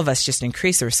all of us just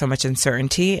increased. There was so much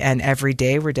uncertainty, and every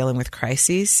day we're dealing with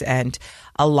crises and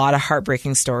a lot of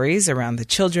heartbreaking stories around the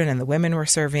children and the women we're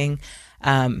serving.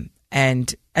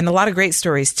 And a lot of great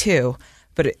stories too,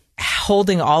 but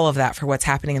holding all of that for what's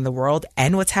happening in the world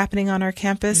and what's happening on our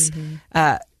campus,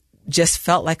 just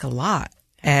felt like a lot.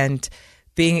 And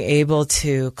being able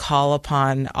to call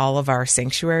upon all of our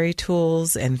sanctuary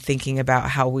tools and thinking about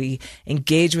how we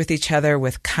engage with each other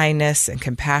with kindness and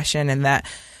compassion, and that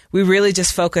we really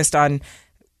just focused on,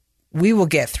 we will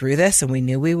get through this, and we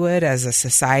knew we would as a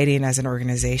society and as an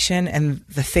organization. And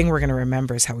the thing we're going to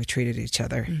remember is how we treated each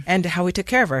other and how we took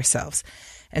care of ourselves.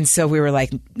 And so we were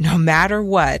like, no matter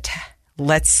what,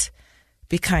 let's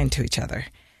be kind to each other,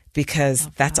 because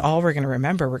that's all we're going to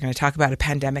remember. We're going to talk about a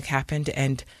pandemic happened,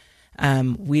 and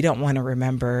we don't want to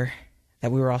remember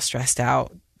that we were all stressed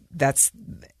out. That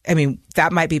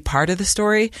might be part of the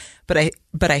story, but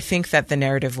I think that the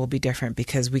narrative will be different,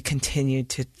 because we continue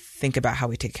to think about how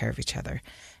we take care of each other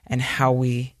and how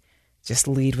we just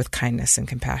lead with kindness and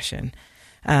compassion.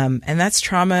 And that's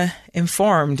trauma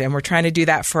informed. And we're trying to do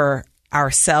that for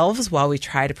ourselves while we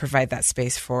try to provide that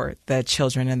space for the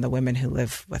children and the women who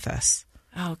live with us.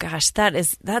 Oh gosh,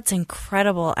 that's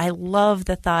incredible. I love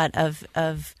the thought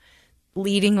of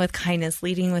leading with kindness,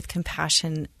 leading with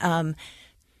compassion.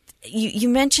 You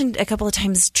mentioned a couple of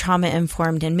times trauma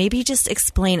informed, and maybe just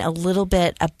explain a little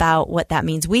bit about what that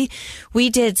means. We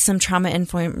did some trauma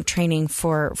informed training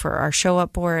for our Show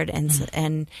Up board,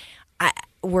 and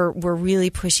we're really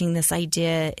pushing this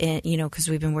idea, because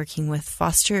we've been working with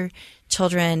foster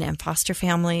children and foster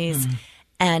families,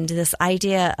 and this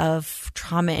idea of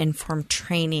trauma informed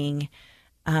training.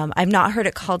 I've not heard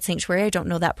it called Sanctuary. I don't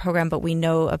know that program, but we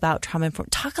know about trauma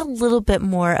informed. Talk a little bit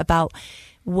more about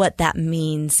what that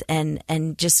means,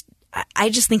 and just I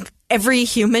just think every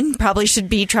human probably should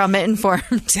be trauma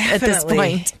informed at this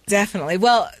point. Definitely.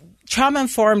 Well, trauma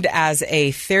informed as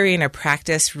a theory and a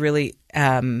practice really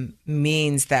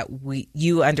means that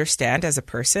you understand as a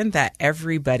person that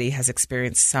everybody has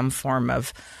experienced some form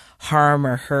of harm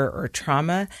or hurt or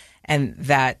trauma, and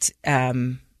that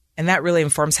really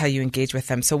informs how you engage with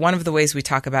them. So one of the ways we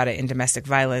talk about it in domestic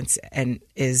violence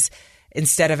is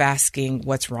instead of asking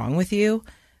what's wrong with you,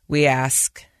 we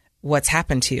ask what's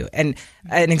happened to you. And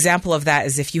an example of that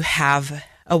is if you have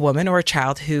a woman or a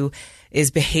child who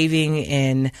is behaving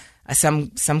in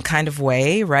some kind of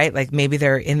way, right? Like maybe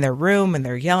they're in their room and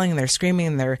they're yelling and they're screaming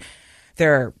and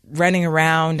they're running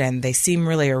around and they seem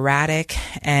really erratic.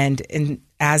 And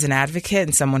as an advocate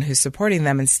and someone who's supporting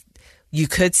them, you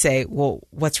could say, well,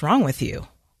 what's wrong with you?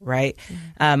 Right?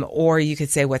 Or you could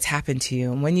say, what's happened to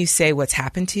you? And when you say what's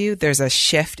happened to you, there's a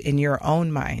shift in your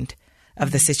own mind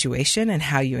of the situation and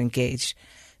how you engage,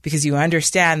 because you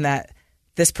understand that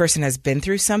this person has been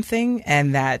through something,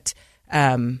 and that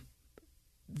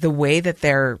the way that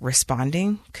they're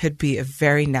responding could be a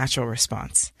very natural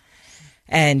response.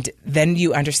 And then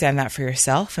you understand that for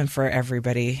yourself and for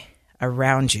everybody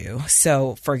around you.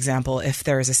 So, for example, if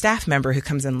there is a staff member who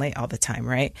comes in late all the time,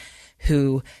 right,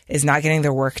 who is not getting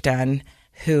their work done,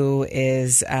 who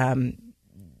is,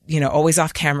 always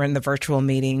off camera in the virtual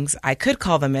meetings, I could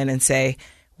call them in and say,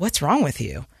 what's wrong with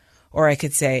you? Or I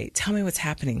could say, tell me what's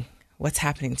happening. What's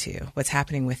happening to you? What's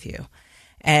happening with you?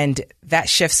 And that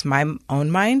shifts my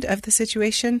own mind of the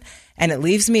situation. And it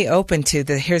leaves me open to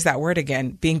here's that word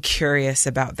again, being curious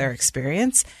about their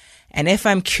experience. And if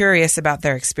I'm curious about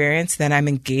their experience, then I'm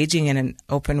engaging in an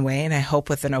open way, and I hope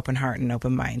with an open heart and an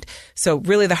open mind. So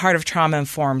really the Heart of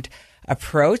Trauma-informed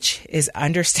approach is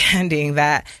understanding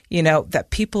that, that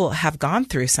people have gone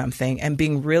through something, and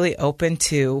being really open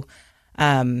to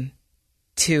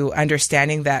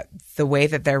understanding that the way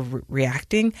that they're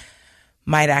reacting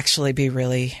might actually be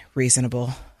really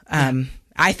reasonable.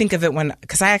 I think of it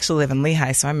because I actually live in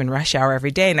Lehigh, so I'm in rush hour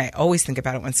every day, and I always think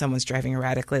about it when someone's driving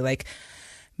erratically, like,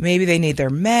 maybe they need their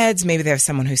meds. Maybe they have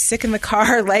someone who's sick in the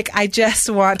car. Like, I just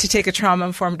want to take a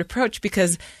trauma-informed approach,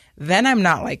 because then I'm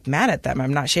not like mad at them.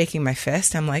 I'm not shaking my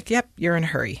fist. I'm like, yep, you're in a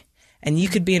hurry. And you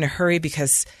could be in a hurry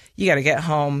because you got to get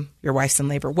home, your wife's in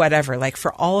labor, whatever. Like,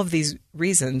 for all of these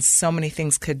reasons, so many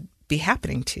things could be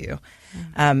happening to you.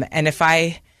 And if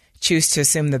I choose to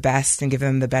assume the best and give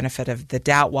them the benefit of the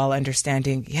doubt while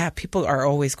understanding, people are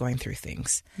always going through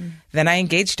things, then I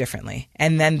engage differently.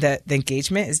 And then the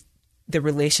engagement is, the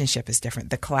relationship is different.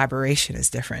 The collaboration is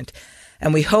different.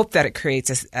 And we hope that it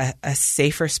creates a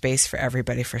safer space for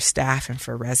everybody, for staff and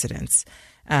for residents,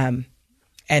 and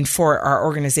for our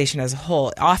organization as a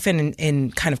whole. Often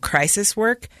in kind of crisis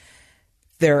work,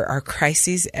 there are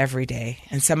crises every day,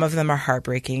 and some of them are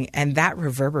heartbreaking, and that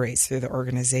reverberates through the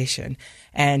organization.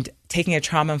 And taking a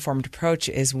trauma-informed approach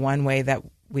is one way that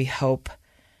we hope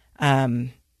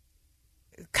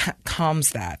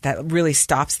calms that really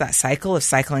stops that cycle of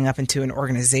cycling up into an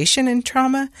organization in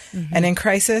trauma and in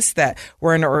crisis, that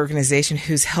we're an organization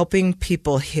who's helping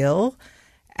people heal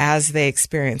as they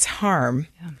experience harm.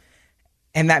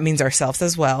 And that means ourselves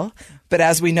as well. But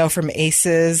as we know from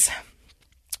ACEs,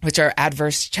 which are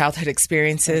adverse childhood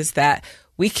experiences, that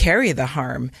we carry the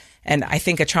harm. And I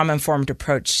think a trauma-informed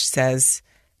approach says,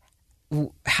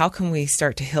 how can we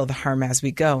start to heal the harm as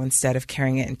we go, instead of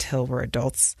carrying it until we're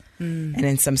adults and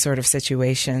in some sort of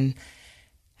situation,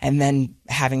 and then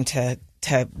having to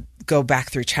go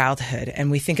back through childhood. And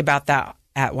we think about that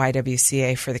at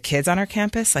YWCA for the kids on our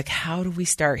campus. Like, how do we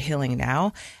start healing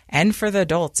now? And for the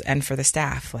adults and for the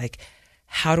staff, like,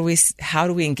 how do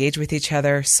we engage with each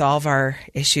other, solve our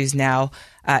issues now,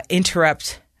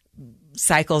 interrupt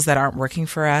cycles that aren't working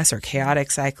for us, or chaotic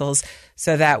cycles,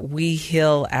 so that we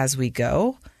heal as we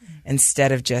go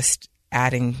instead of just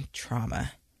adding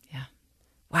trauma.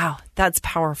 Wow, that's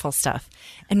powerful stuff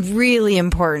and really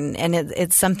important. And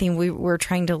it's something we're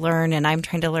trying to learn, and I'm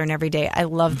trying to learn every day. I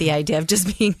love the idea of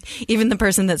just being even the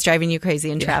person that's driving you crazy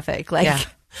in traffic,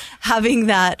 having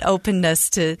that openness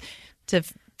to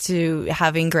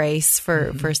having grace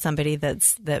for somebody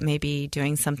that may be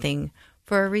doing something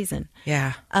for a reason.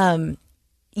 Yeah.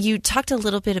 You talked a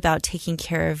little bit about taking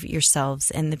care of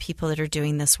yourselves and the people that are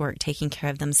doing this work, taking care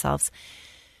of themselves.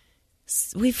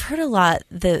 We've heard a lot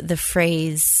the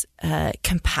phrase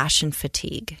compassion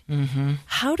fatigue. Mm-hmm.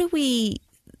 How do we?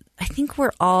 I think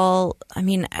we're all. I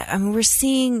mean, we're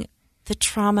seeing the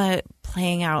trauma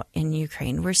playing out in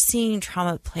Ukraine. We're seeing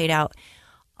trauma played out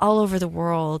all over the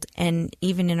world, and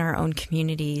even in our own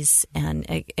communities. And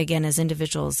again, as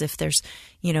individuals, if there's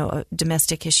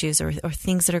domestic issues or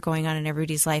things that are going on in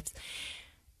everybody's lives,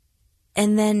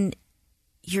 and then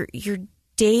you're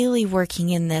daily working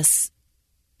in this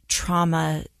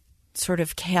trauma sort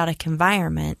of chaotic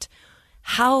environment,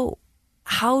 how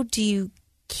do you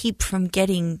keep from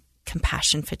getting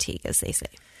compassion fatigue, as they say?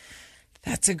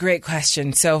 That's a great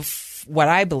question. So what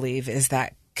I believe is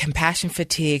that compassion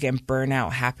fatigue and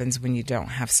burnout happens when you don't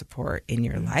have support in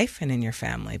your life and in your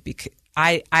family. Because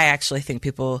I actually think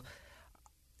people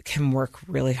can work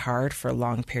really hard for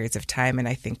long periods of time, and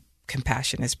I think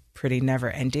compassion is pretty never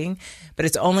ending, but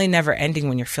it's only never ending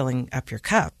when you're filling up your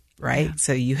cup. Right. Yeah.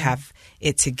 So you have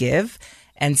it to give.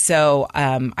 And so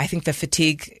I think the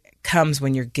fatigue comes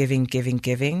when you're giving,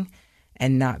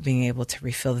 and not being able to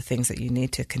refill the things that you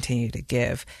need to continue to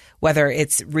give, whether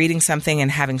it's reading something and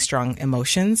having strong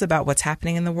emotions about what's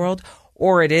happening in the world,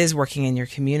 or it is working in your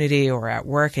community or at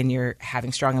work and you're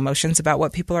having strong emotions about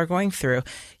what people are going through.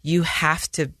 You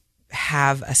have to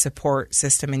have a support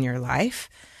system in your life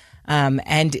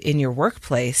and in your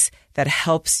workplace that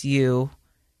helps you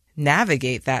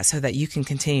navigate that so that you can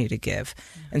continue to give.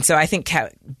 And so I think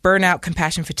burnout,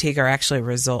 compassion fatigue are actually a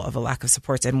result of a lack of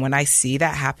supports. And when I see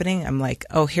that happening, I'm like,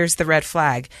 oh, here's the red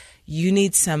flag. You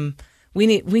need we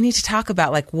need to talk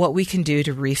about like what we can do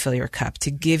to refill your cup, to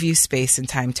give you space and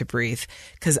time to breathe.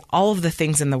 Because all of the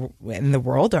things in the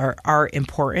world are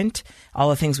important. All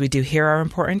the things we do here are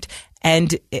important,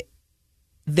 and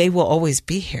they will always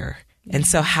be here. And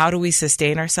so how do we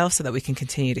sustain ourselves so that we can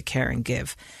continue to care and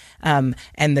give?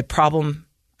 And the problem,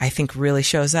 I think, really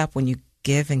shows up when you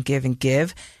give and give and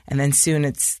give, and then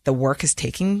soon the work is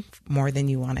taking more than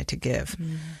you wanted to give.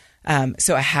 Mm.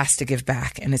 So it has to give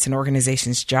back, and it's an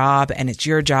organization's job, and it's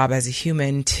your job as a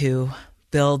human to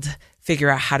figure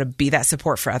out how to be that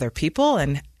support for other people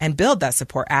and build that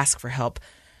support, ask for help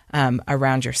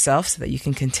around yourself so that you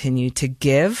can continue to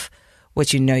give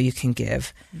what you know you can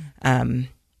give.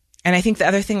 And I think the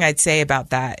other thing I'd say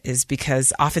about that is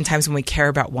because oftentimes when we care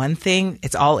about one thing,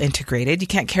 it's all integrated. You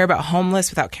can't care about homelessness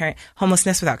without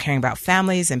caring about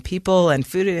families and people and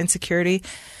food insecurity.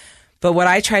 But what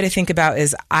I try to think about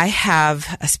is I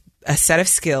have a set of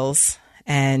skills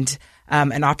and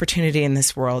an opportunity in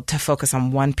this world to focus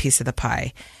on one piece of the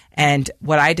pie. And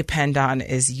what I depend on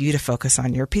is you to focus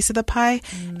on your piece of the pie.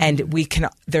 Mm. And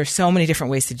there's so many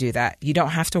different ways to do that. You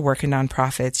don't have to work in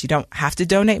nonprofits. You don't have to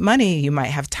donate money. You might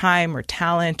have time or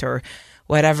talent or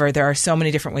whatever. There are so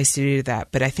many different ways to do that.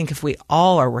 But I think if we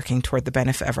all are working toward the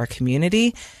benefit of our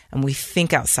community and we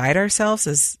think outside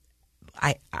ourselves,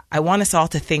 I want us all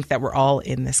to think that we're all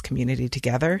in this community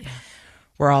together. Yeah.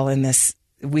 We're all in this.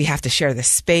 We have to share this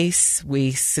space.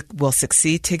 We will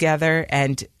succeed together.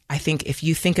 And I think if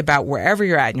you think about wherever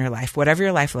you're at in your life, whatever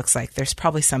your life looks like, there's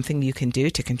probably something you can do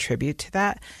to contribute to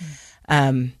that.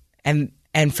 Mm.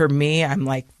 And for me, I'm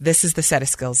like, this is the set of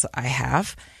skills I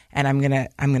have, and I'm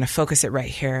gonna focus it right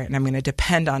here, and I'm gonna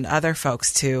depend on other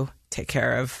folks to take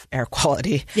care of air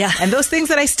quality, and those things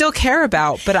that I still care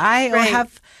about. But I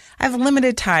have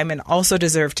limited time, and also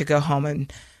deserve to go home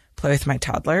and play with my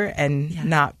toddler and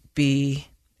not be.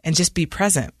 And just be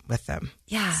present with them.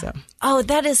 Yeah. So. Oh,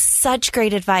 that is such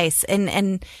great advice. And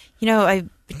I've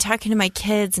been talking to my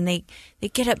kids, and they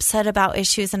get upset about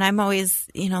issues, and I'm always,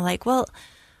 like, well,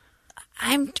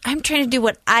 I'm trying to do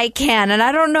what I can, and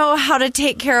I don't know how to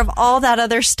take care of all that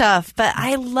other stuff. But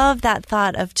I love that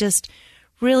thought of just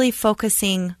really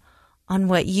focusing on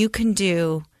what you can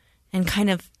do and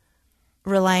kind of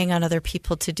relying on other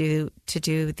people to do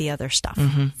the other stuff.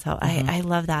 Mm-hmm. So I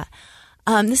love that.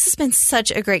 This has been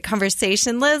such a great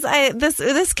conversation, Liz.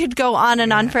 This could go on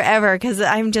and on forever because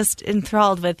I'm just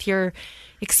enthralled with your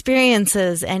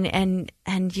experiences and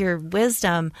your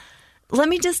wisdom. Let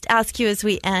me just ask you as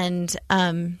we end.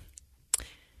 I've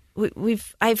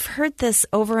heard this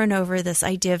over and over, this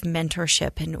idea of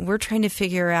mentorship, and we're trying to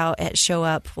figure out at Show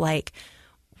Up, like,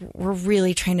 we're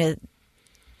really trying to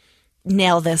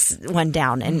nail this one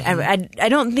down. And I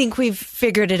don't think we've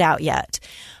figured it out yet.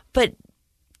 But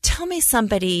tell me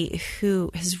somebody who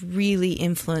has really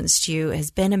influenced you, has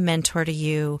been a mentor to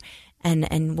you,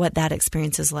 and what that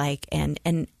experience is like, and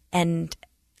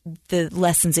the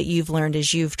lessons that you've learned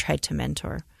as you've tried to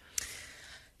mentor.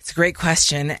 It's a great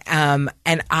question. And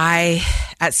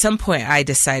at some point, I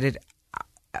decided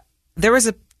there was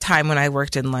a time when I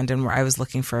worked in London where I was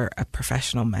looking for a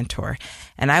professional mentor,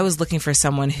 and I was looking for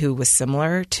someone who was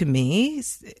similar to me,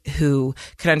 who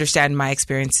could understand my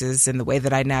experiences and the way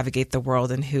that I navigate the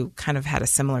world, and who kind of had a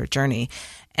similar journey.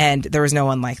 And there was no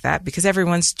one like that, because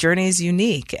everyone's journey is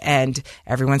unique and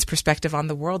everyone's perspective on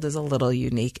the world is a little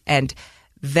unique. And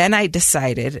then I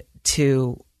decided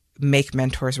to make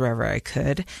mentors wherever I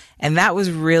could. And that was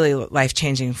really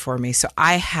life-changing for me. So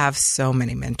I have so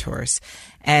many mentors,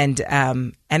 and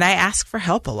I ask for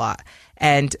help a lot.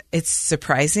 And it's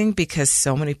surprising because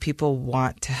so many people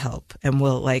want to help and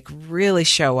will like really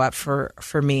show up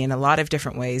for me in a lot of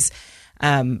different ways.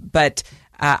 But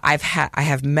I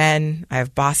have men, I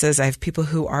have bosses, I have people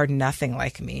who are nothing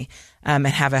like me, and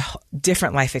have a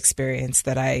different life experience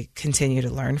that I continue to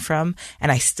learn from.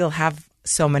 And I still have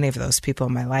so many of those people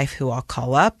in my life who I'll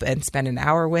call up and spend an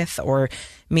hour with or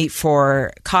meet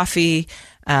for coffee.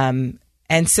 And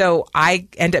so I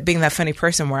end up being that funny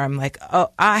person where I'm like, oh,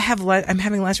 I'm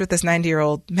having lunch with this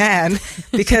 90-year-old man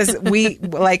because we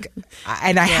like,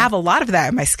 and I have a lot of that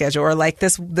in my schedule. Or like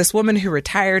this woman who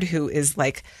retired who is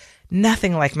like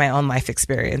nothing like my own life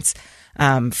experience,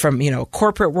 from,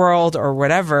 corporate world or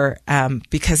whatever.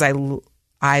 Because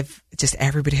I've just,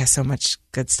 everybody has so much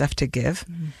good stuff to give.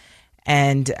 Mm-hmm.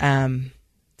 And,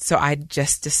 so I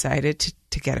just decided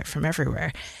to get it from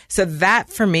everywhere. So that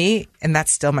for me, and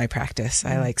that's still my practice.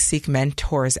 I like seek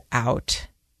mentors out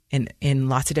in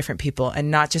lots of different people, and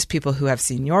not just people who have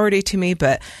seniority to me,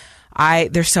 but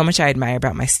there's so much I admire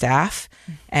about my staff,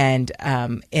 and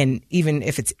even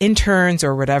if it's interns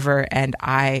or whatever. And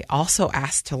I also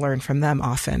ask to learn from them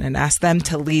often and ask them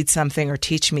to lead something or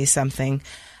teach me something.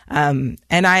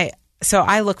 So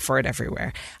I look for it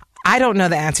everywhere. I don't know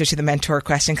the answer to the mentor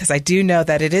question, because I do know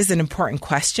that it is an important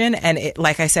question. And it,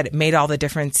 like I said, it made all the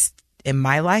difference in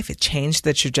my life. It changed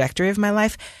the trajectory of my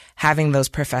life, having those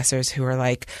professors who are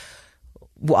like,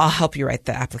 well, I'll help you write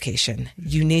the application.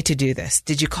 You need to do this.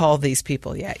 Did you call these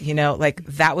people yet? Like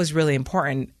that was really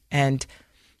important. And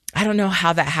I don't know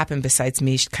how that happened besides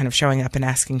me kind of showing up and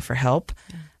asking for help.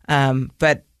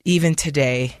 But even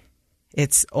today,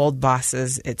 it's old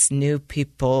bosses, it's new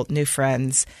people, new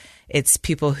friends. It's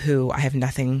people who I have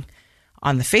nothing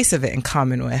on the face of it in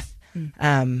common with.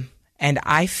 And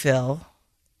I feel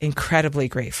incredibly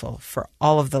grateful for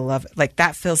all of the love. Like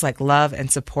that feels like love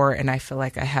and support. And I feel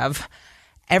like I have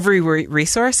every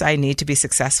resource I need to be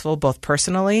successful, both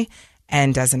personally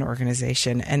and as an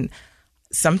organization. And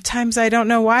sometimes I don't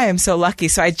know why I'm so lucky.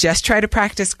 So I just try to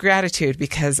practice gratitude,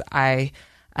 because I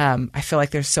feel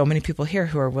like there's so many people here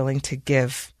who are willing to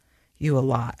give you a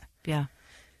lot. Yeah.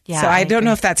 Yeah, so I don't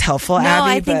know if that's helpful, no, Abby.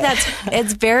 I think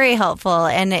it's very helpful,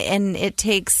 and it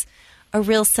takes a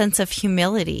real sense of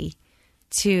humility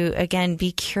to, again,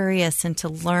 be curious and to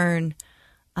learn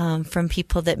from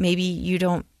people that maybe you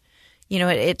don't.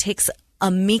 It takes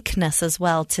a meekness as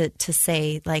well to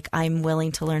say, like, I'm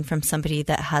willing to learn from somebody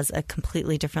that has a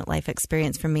completely different life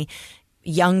experience from me,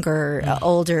 younger,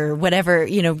 older, whatever,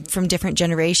 from different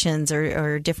generations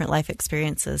or different life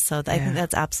experiences. So I think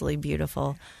that's absolutely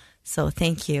beautiful. So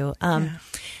thank you.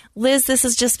 Liz, this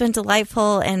has just been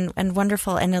delightful and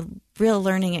wonderful, and a real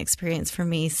learning experience for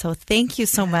me. So thank you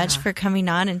so much for coming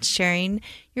on and sharing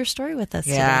your story with us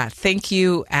today. Thank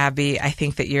you, Abby. I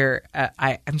think that you're,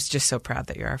 I'm just so proud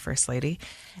that you're our First Lady.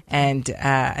 And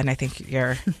I think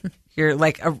you're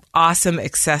like an awesome,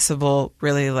 accessible,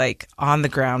 really like on the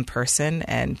ground person.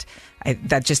 And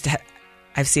I've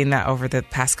seen that over the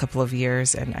past couple of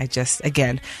years. And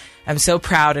I'm so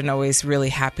proud and always really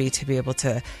happy to be able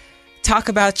to talk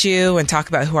about you and talk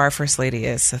about who our First Lady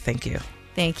is. So thank you.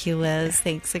 Thank you, Liz.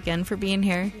 Thanks again for being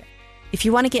here. If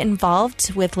you want to get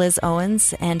involved with Liz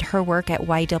Owens and her work at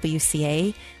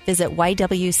YWCA, visit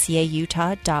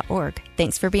ywcautah.org.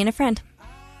 Thanks for being a friend.